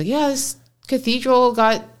 You know, he's like, yeah, this cathedral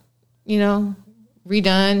got, you know,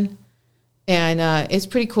 redone. And it's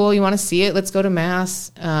pretty cool. You want to see it? Let's go to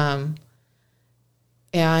mass.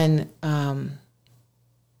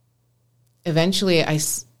 Eventually, I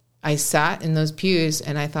sat in those pews,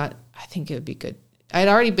 and I thought, I think it would be good. I'd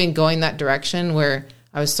already been going that direction where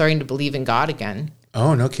I was starting to believe in God again.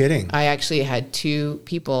 Oh, no kidding. I actually had 2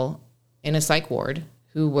 people in a psych ward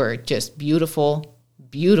who were just beautiful,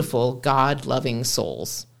 beautiful, God-loving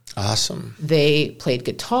souls. Awesome. They played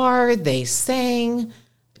guitar. They sang.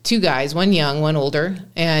 2 guys, one young, one older.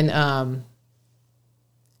 And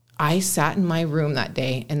I sat in my room that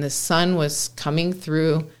day, and the sun was coming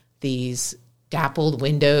through these dappled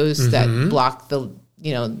windows that block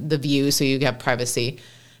the view so you have privacy.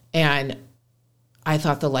 And I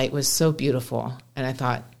thought the light was so beautiful. And I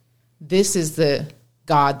thought, this is the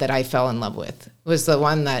God that I fell in love with. It was the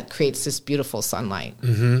one that creates this beautiful sunlight.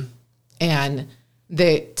 And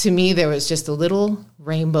to me, there was just a little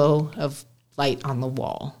rainbow of light on the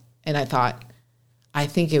wall. And I thought, I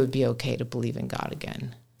think it would be okay to believe in God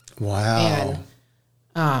again. Wow.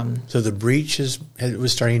 And so the breach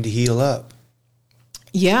was starting to heal up.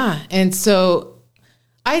 yeah. And so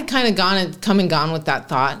I had kind of come and gone with that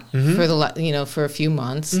thought for a few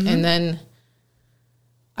months. And then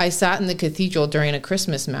I sat in the cathedral during a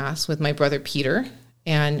Christmas mass with my brother Peter,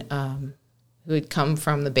 and who had come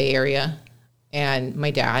from the Bay Area, and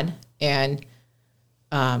my dad. And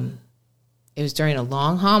it was during a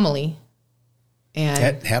long homily. And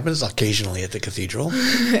That happens occasionally at the cathedral.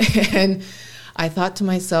 and I thought to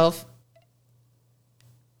myself,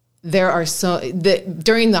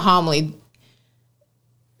 during the homily,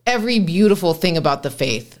 every beautiful thing about the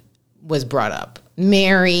faith was brought up.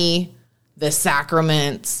 Mary, the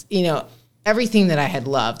sacraments, you know, everything that I had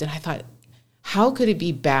loved. And I thought, how could it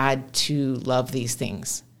be bad to love these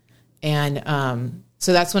things? And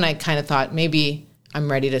so that's when I kind of thought, maybe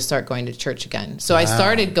I'm ready to start going to church again. So I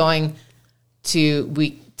started going to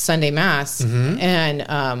Sunday Mass, and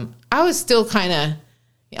I was still kind of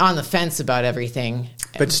on the fence about everything.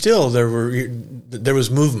 But still, there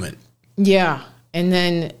was movement. Yeah. And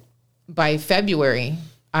then by February,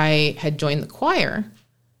 I had joined the choir,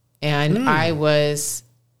 and I was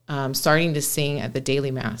starting to sing at the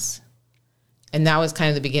daily Mass. And that was kind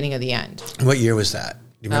of the beginning of the end. What year was that?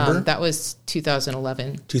 Do you remember? That was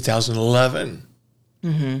 2011. 2011.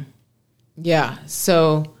 Yeah.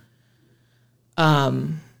 So, yeah,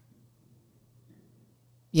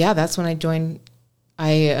 that's when I joined.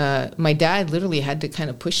 My dad literally had to kind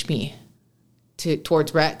of push me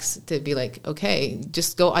towards Rex to be like, okay,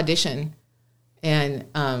 just go audition. And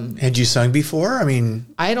Had you sung before? I mean,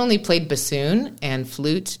 I had only played bassoon and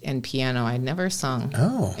flute and piano. I'd never sung.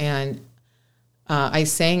 Oh. And I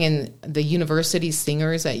sang in the university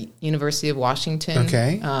singers at University of Washington.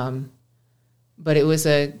 Okay. But it was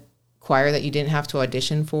a choir that you didn't have to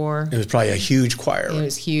audition for. It was probably a huge choir. It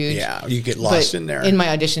was huge. Yeah, you get lost But in there. In my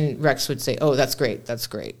audition, Rex would say, "Oh, that's great. That's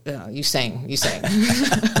great. You sang.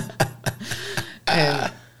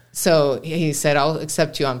 And so he said, I'll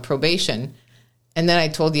accept you on probation." And then I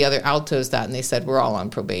told the other altos that, and they said, we're all on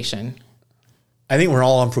probation. I think we're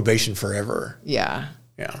all on probation forever. Yeah.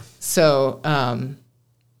 Yeah. So, and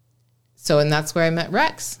that's where I met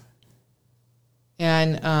Rex.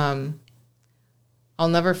 And I'll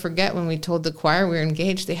never forget when we told the choir we were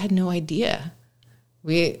engaged, they had no idea.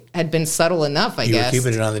 We had been subtle enough, I guess. You were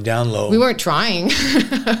keeping it on the down low. We weren't trying.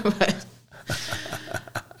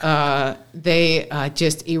 But they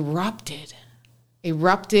just erupted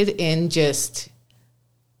in just,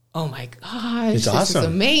 oh my gosh, it's this awesome. is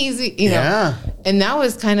amazing. You know? And that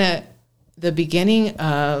was kind of the beginning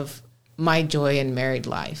of my joy in married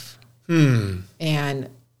life. And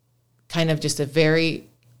kind of just a very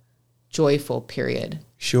joyful period.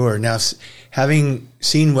 Sure. Now, having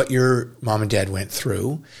seen what your mom and dad went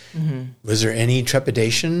through, was there any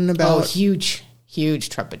trepidation about? Oh, huge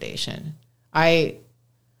trepidation.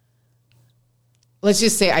 Let's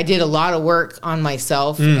just say I did a lot of work on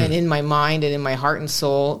myself and in my mind and in my heart and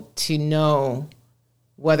soul to know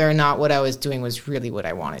whether or not what I was doing was really what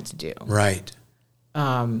I wanted to do. Right.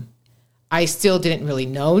 I still didn't really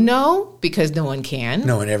know because no one can.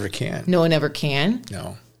 No one ever can. No one ever can.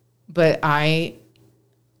 No. But I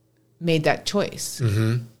made that choice.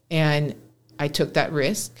 And I took that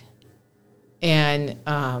risk. And,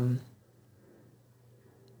 that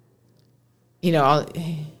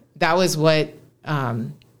was what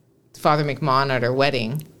Father McMahon at our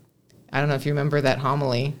wedding, I don't know if you remember that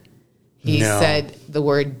homily. He said the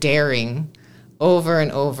word daring over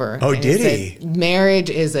and over. Oh, and did he? Marriage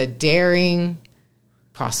is a daring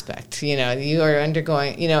prospect. You are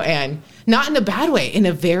undergoing, and not in a bad way, in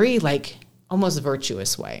a very almost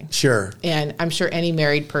virtuous way. Sure. And I'm sure any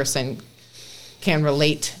married person can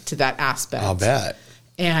relate to that aspect. I'll bet.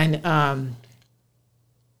 And,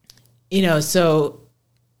 so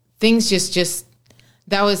things just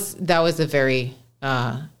that was a very,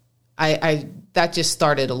 that just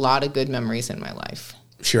started a lot of good memories in my life.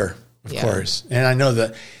 Sure. Of course. And I know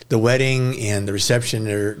that the wedding and the reception,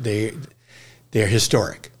 they're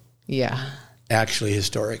historic. Yeah. Actually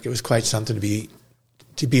historic. It was quite something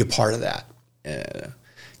to be a part of that.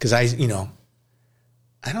 Because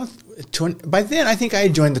by then I think I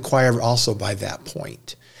had joined the choir also by that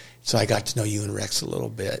point. So I got to know you and Rex a little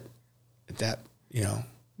bit at that,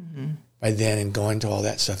 by then, and going to all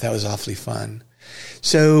that stuff. That was awfully fun.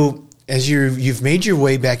 So as you've made your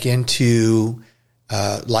way back into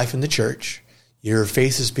life in the church, your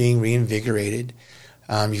faith is being reinvigorated.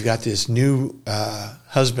 You've got this new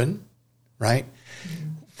husband, right?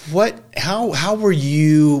 How were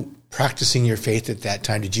you practicing your faith at that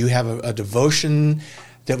time? Did you have a devotion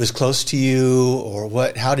that was close to you, or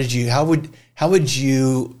what? How would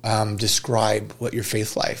you describe what your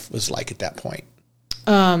faith life was like at that point?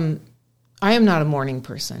 I am not a morning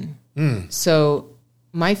person. So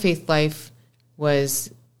my faith life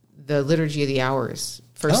was the Liturgy of the Hours,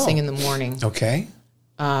 first thing in the morning. Okay.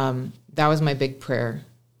 That was my big prayer.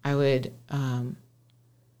 I would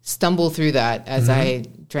stumble through that as I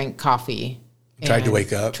drank coffee. Tried to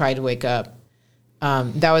wake up.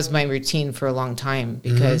 That was my routine for a long time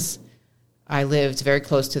because I lived very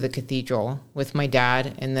close to the cathedral with my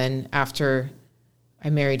dad. And then after I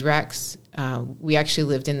married Rex, we actually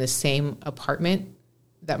lived in the same apartment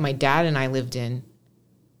that my dad and I lived in,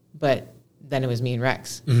 but then it was me and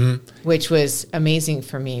Rex, which was amazing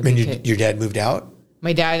for me. And your dad moved out?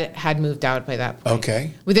 My dad had moved out by that point.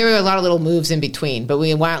 Okay. Well, there were a lot of little moves in between, but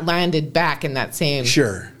we landed back in that same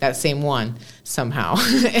one somehow.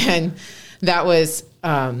 And that was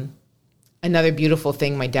another beautiful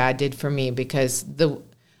thing my dad did for me, because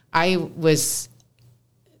I was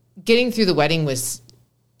getting through the wedding was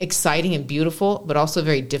exciting and beautiful, but also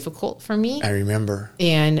very difficult for me. I remember.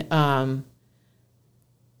 And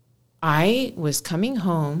I was coming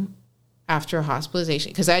home after a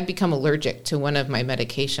hospitalization because I had become allergic to one of my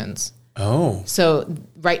medications. Oh. So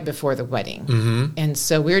right before the wedding. And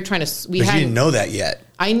so we were trying to... But you didn't know that yet.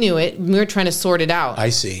 I knew it. We were trying to sort it out. I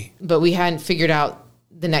see. But we hadn't figured out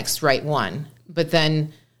the next right one. But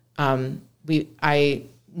then I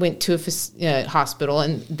went to a hospital,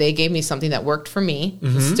 and they gave me something that worked for me.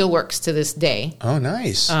 It still works to this day. Oh,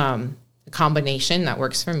 nice. A combination that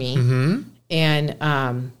works for me.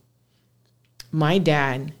 And my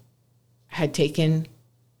dad had taken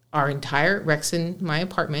our entire Rex and my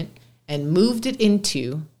apartment and moved it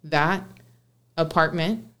into that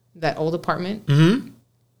apartment, that old apartment,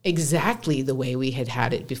 exactly the way we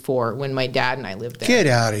had it before when my dad and I lived there. Get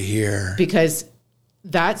out of here. Because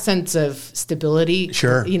that sense of stability,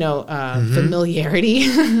 sure, familiarity,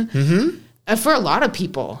 for a lot of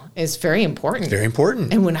people is very important. Very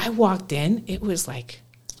important. And when I walked in, it was like...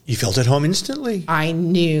 You felt at home instantly. I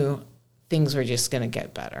knew things were just going to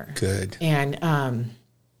get better. Good. And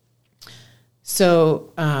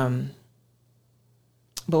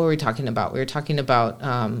what were we talking about? We were talking about...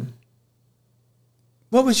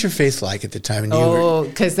 what was your faith like at the time?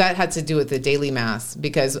 Because that had to do with the daily mass.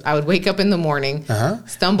 Because I would wake up in the morning,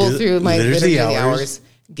 stumble through my liturgy hours,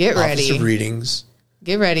 get ready, office of readings,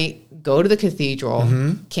 get ready, go to the cathedral,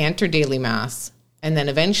 cantor daily mass, and then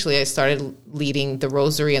eventually I started leading the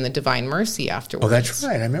Rosary and the Divine Mercy afterwards. Oh, that's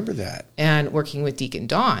right. I remember that. And working with Deacon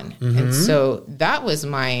Dawn, and so that was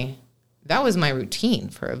my routine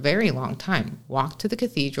for a very long time. Walk to the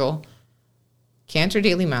cathedral, cantor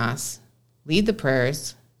daily mass, lead the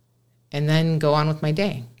prayers, and then go on with my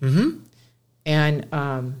day. And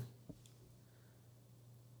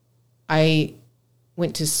I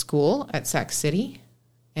went to school at Sac City,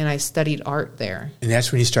 and I studied art there. And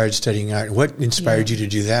that's when you started studying art. What inspired you to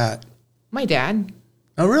do that? My dad.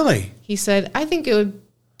 Oh, really? He said, I think it would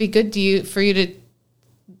be good for you to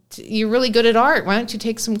you're really good at art. Why don't you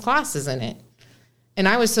take some classes in it? And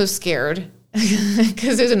I was so scared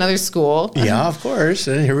because there's another school. Yeah, of course.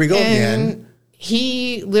 And here we go again.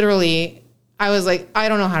 He literally, I was like, I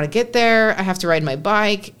don't know how to get there. I have to ride my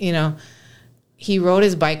bike. He rode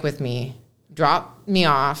his bike with me, dropped me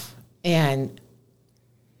off, and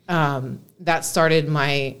that started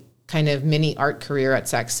my kind of mini art career at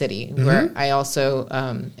Sac City, where I also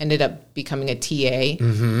ended up becoming a TA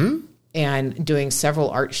and doing several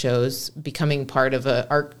art shows, becoming part of a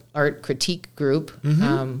art critique group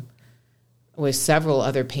with several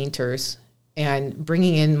other painters, and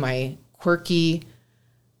bringing in my quirky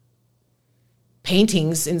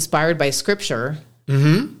paintings inspired by scripture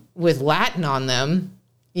with Latin on them,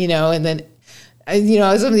 and then,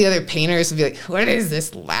 some of the other painters would be like, what is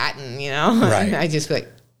this Latin, Right. And I just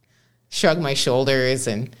shrug my shoulders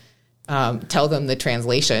and tell them the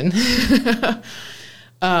translation.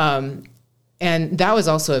 And that was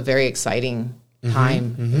also a very exciting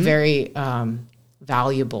time, very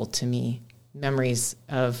valuable to me. Memories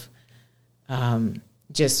of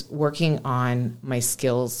just working on my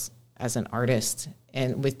skills as an artist.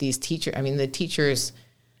 And with these teachers,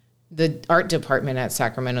 the art department at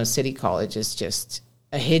Sacramento City College is just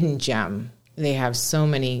a hidden gem. They have so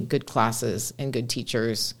many good classes and good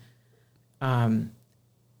teachers. I'd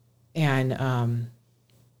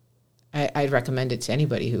recommend it to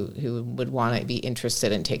anybody who would want to be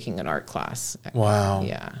interested in taking an art class. Wow.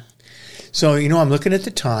 Yeah. So, I'm looking at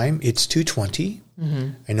the time. It's 2:20.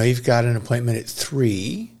 I know you've got an appointment at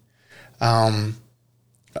 3. But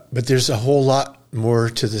there's a whole lot more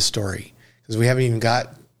to the story because we haven't even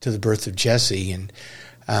got to the birth of Jesse. And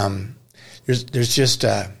there's just,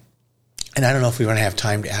 and I don't know if we're going to have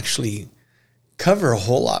time to actually cover a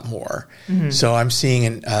whole lot more. So I'm seeing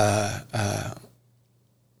in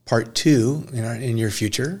part 2 in your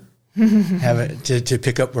future, have it to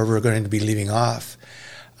pick up where we're going to be leaving off.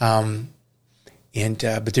 But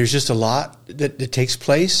there's just a lot that takes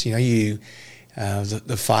place. The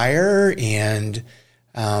fire and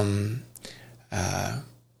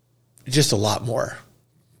just a lot more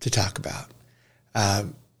to talk about.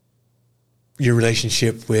 Your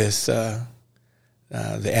relationship with the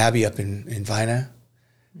Abbey up in Vina,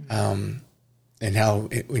 and how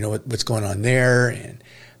what's going on there, and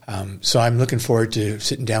so I'm looking forward to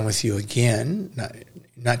sitting down with you again,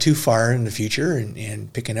 not too far in the future,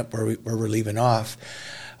 and picking up where we're leaving off.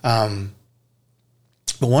 But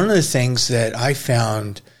one of the things that I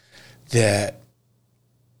found that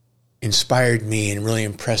inspired me and really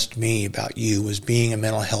impressed me about you was being a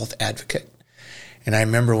mental health advocate. And I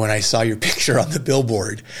remember when I saw your picture on the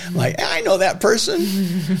billboard, I know that person.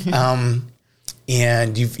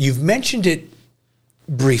 And you've mentioned it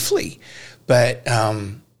briefly, but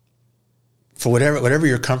for whatever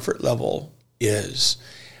your comfort level is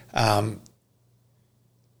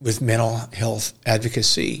with mental health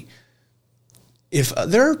advocacy, if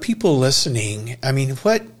there are people listening,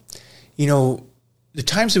 the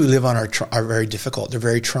times that we live on are very difficult. They're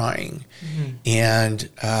very trying. And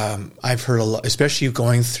I've heard a lot, especially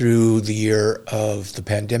going through the year of the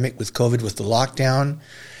pandemic with COVID, with the lockdown,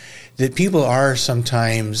 that people are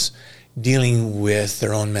sometimes dealing with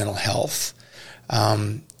their own mental health.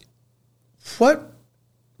 What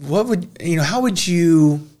would, how would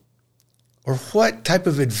you, or what type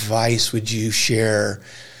of advice would you share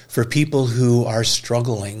for people who are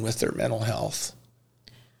struggling with their mental health?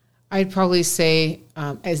 I'd probably say,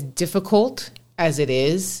 as difficult as it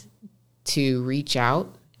is to reach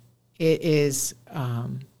out, it is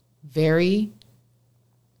very,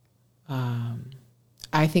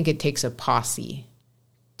 I think it takes a posse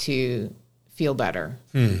to feel better,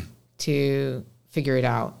 to figure it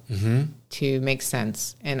out, to make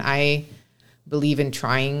sense. And I believe in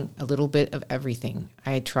trying a little bit of everything.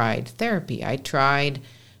 I tried therapy. I tried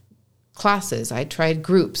classes. I tried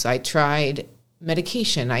groups. I tried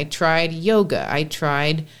medication. I tried yoga. I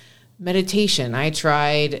tried meditation. I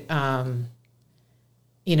tried, a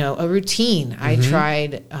routine. I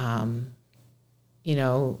tried,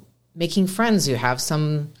 making friends who have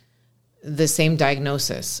the same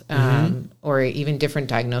diagnosis, or even different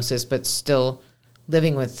diagnosis, but still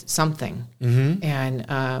living with something.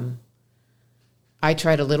 And I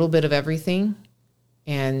tried a little bit of everything,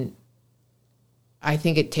 and I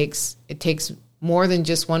think it takes more than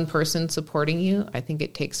just one person supporting you. I think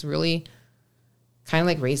it takes really kind of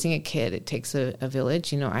like raising a kid. It takes a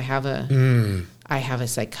village. I have a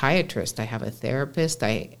psychiatrist. I have a therapist.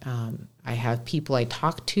 I have people I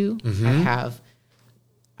talk to.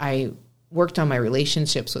 I worked on my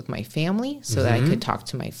relationships with my family so that I could talk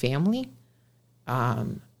to my family.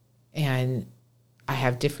 And I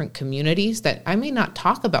have different communities that I may not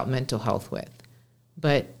talk about mental health with,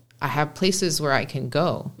 but I have places where I can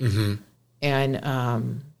go.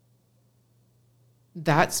 And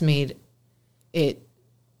that's made it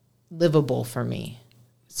livable for me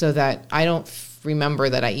so that I don't remember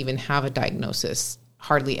that I even have a diagnosis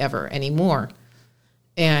hardly ever anymore.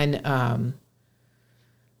 And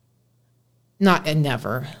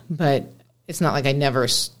never, but it's not like I never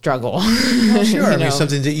struggle. Well, sure. I mean,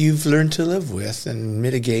 something that you've learned to live with and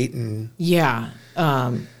mitigate. And yeah.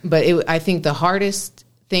 But I think the hardest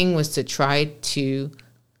thing was to try to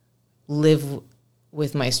live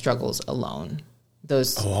with my struggles alone.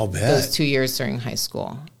 I'll bet. Those 2 years during high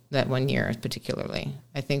school, that 1 year particularly.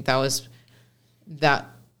 I think that was that.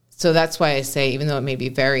 So that's why I say, even though it may be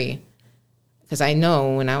because I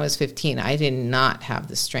know when I was 15, I did not have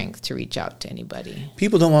the strength to reach out to anybody.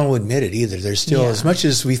 People don't want to admit it either. There's still, as much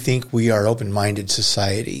as we think we are open-minded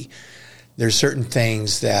society, there's certain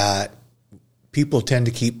things that people tend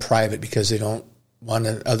to keep private because they don't want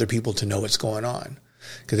other people to know what's going on.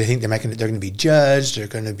 Because they think they're going to be judged, they're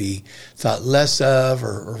going to be thought less of,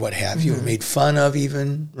 or what have you, or made fun of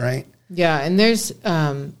even, right? Yeah, and there's,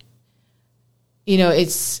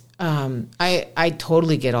 it's, I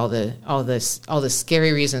totally get all the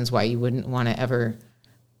scary reasons why you wouldn't want to ever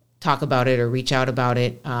talk about it or reach out about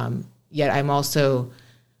it. Yet I'm also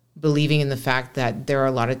believing in the fact that there are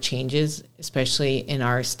a lot of changes, especially in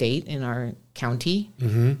our state, in our county.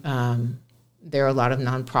 There are a lot of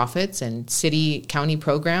nonprofits and county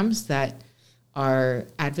programs that are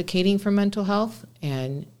advocating for mental health,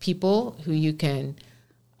 and people who you can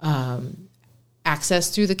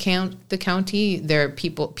access through the county. There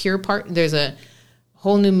are there's a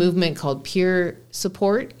whole new movement called peer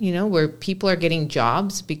support, where people are getting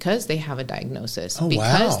jobs because they have a diagnosis,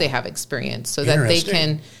 because they have experience, so that they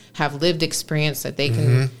can have lived experience that they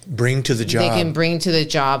can bring to the job. They can bring to the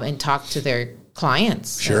job and talk to their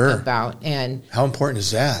clients about. And how important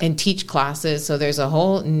is that? And teach classes. So there's a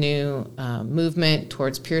whole new movement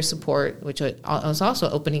towards peer support, which is also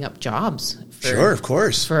opening up jobs. Of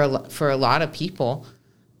course. For a lot of people.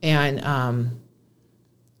 And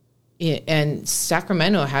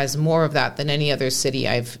Sacramento has more of that than any other city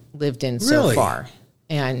I've lived in so far.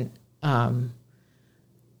 And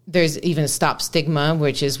there's even Stop Stigma,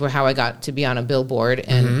 which is how I got to be on a billboard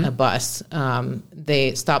and a bus.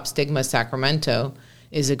 Stop Stigma Sacramento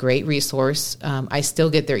is a great resource. I still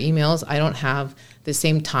get their emails. I don't have the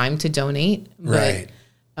same time to donate, but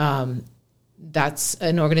that's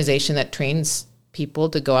an organization that trains people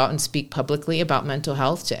to go out and speak publicly about mental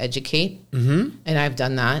health, to educate. And I've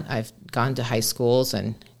done that. I've gone to high schools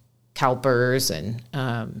and CalPERS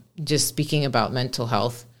and just speaking about mental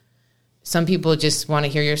health. Some people just want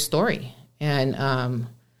to hear your story. And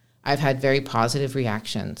I've had very positive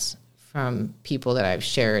reactions from people that I've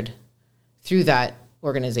shared through that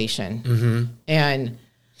organization. And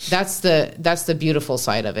that's the beautiful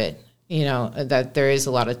side of it, that there is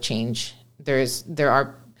a lot of change. There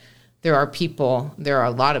are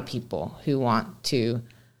a lot of people who want to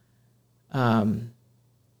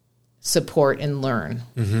support and learn.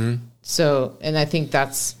 So, and I think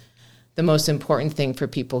that's the most important thing for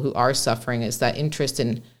people who are suffering, is that interest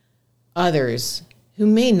in others who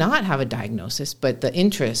may not have a diagnosis, but the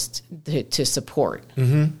interest to support.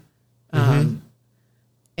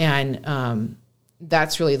 And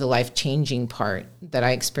that's really the life-changing part that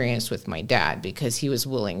I experienced with my dad, because he was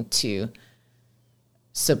willing to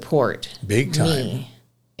support big time me.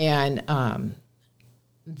 And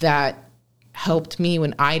that helped me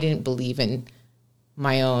when I didn't believe in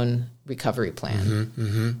my own recovery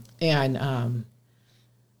plan. And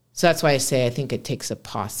so that's why I say I think it takes a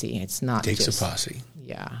posse. It's not takes a posse.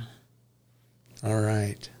 Yeah. All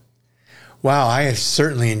right. Wow, I have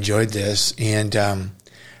certainly enjoyed this, and I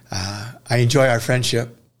enjoy our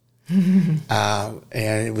friendship.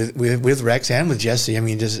 And with Rex and with Jesse, I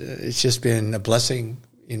mean, it's just been a blessing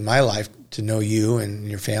in my life to know you and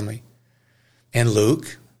your family. And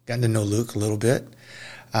Luke, gotten to know Luke a little bit.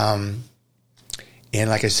 And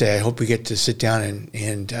like I say, I hope we get to sit down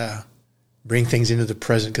and bring things into the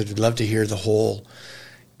present, because we'd love to hear the whole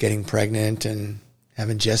getting pregnant and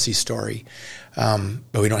having Jesse's story.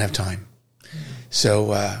 But we don't have time.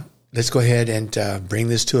 So let's go ahead and bring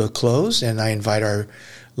this to a close. And I invite our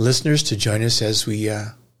listeners to join us as we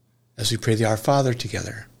pray the Our Father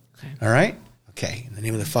together. Okay. All right? Okay. In the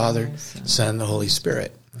name of the Father, Son, and the Holy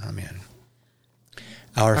Spirit. Amen.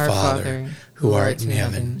 Our Father, who art in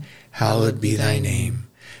heaven, hallowed be thy name.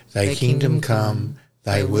 Thy kingdom come,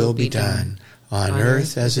 thy will be done, on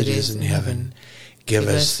earth as it is in heaven. Give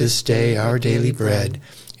us this day our daily bread,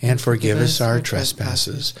 and forgive us our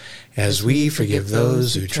trespasses, as we forgive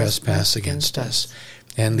those who trespass against us.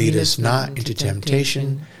 And lead us not into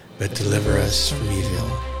temptation, but deliver us from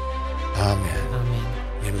evil. Amen. Amen.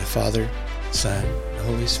 In the name of the Father, Son, and the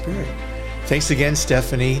Holy Spirit. Thanks again,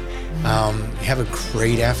 Stephanie. Have a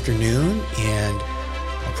great afternoon, and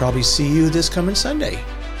I'll probably see you this coming Sunday.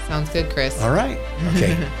 Sounds good, Chris. All right.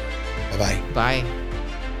 Okay. Bye-bye. Bye.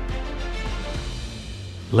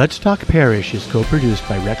 Let's Talk Parish is co-produced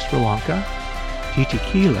by Rex Rolanka, Titi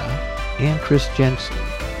Keela, and Chris Jensen.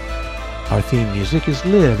 Our theme music is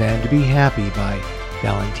Live and Be Happy by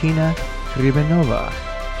Valentina Kribanova.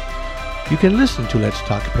 You can listen to Let's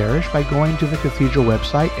Talk Parish by going to the Cathedral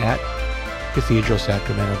website at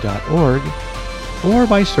cathedralsacramento.org or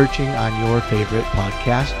by searching on your favorite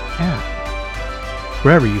podcast app.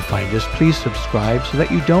 Wherever you find us, please subscribe so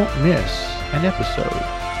that you don't miss an episode.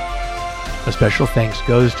 A special thanks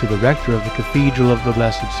goes to the rector of the Cathedral of the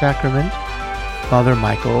Blessed Sacrament, Father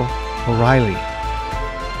Michael O'Reilly.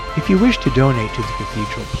 If you wish to donate to the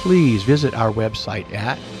Cathedral, please visit our website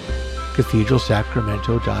at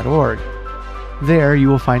cathedralsacramento.org. There you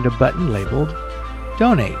will find a button labeled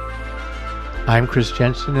Donate. I'm Chris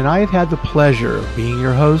Jensen, and I have had the pleasure of being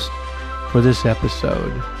your host for this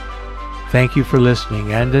episode. Thank you for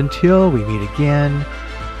listening, and until we meet again,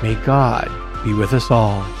 may God be with us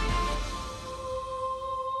all.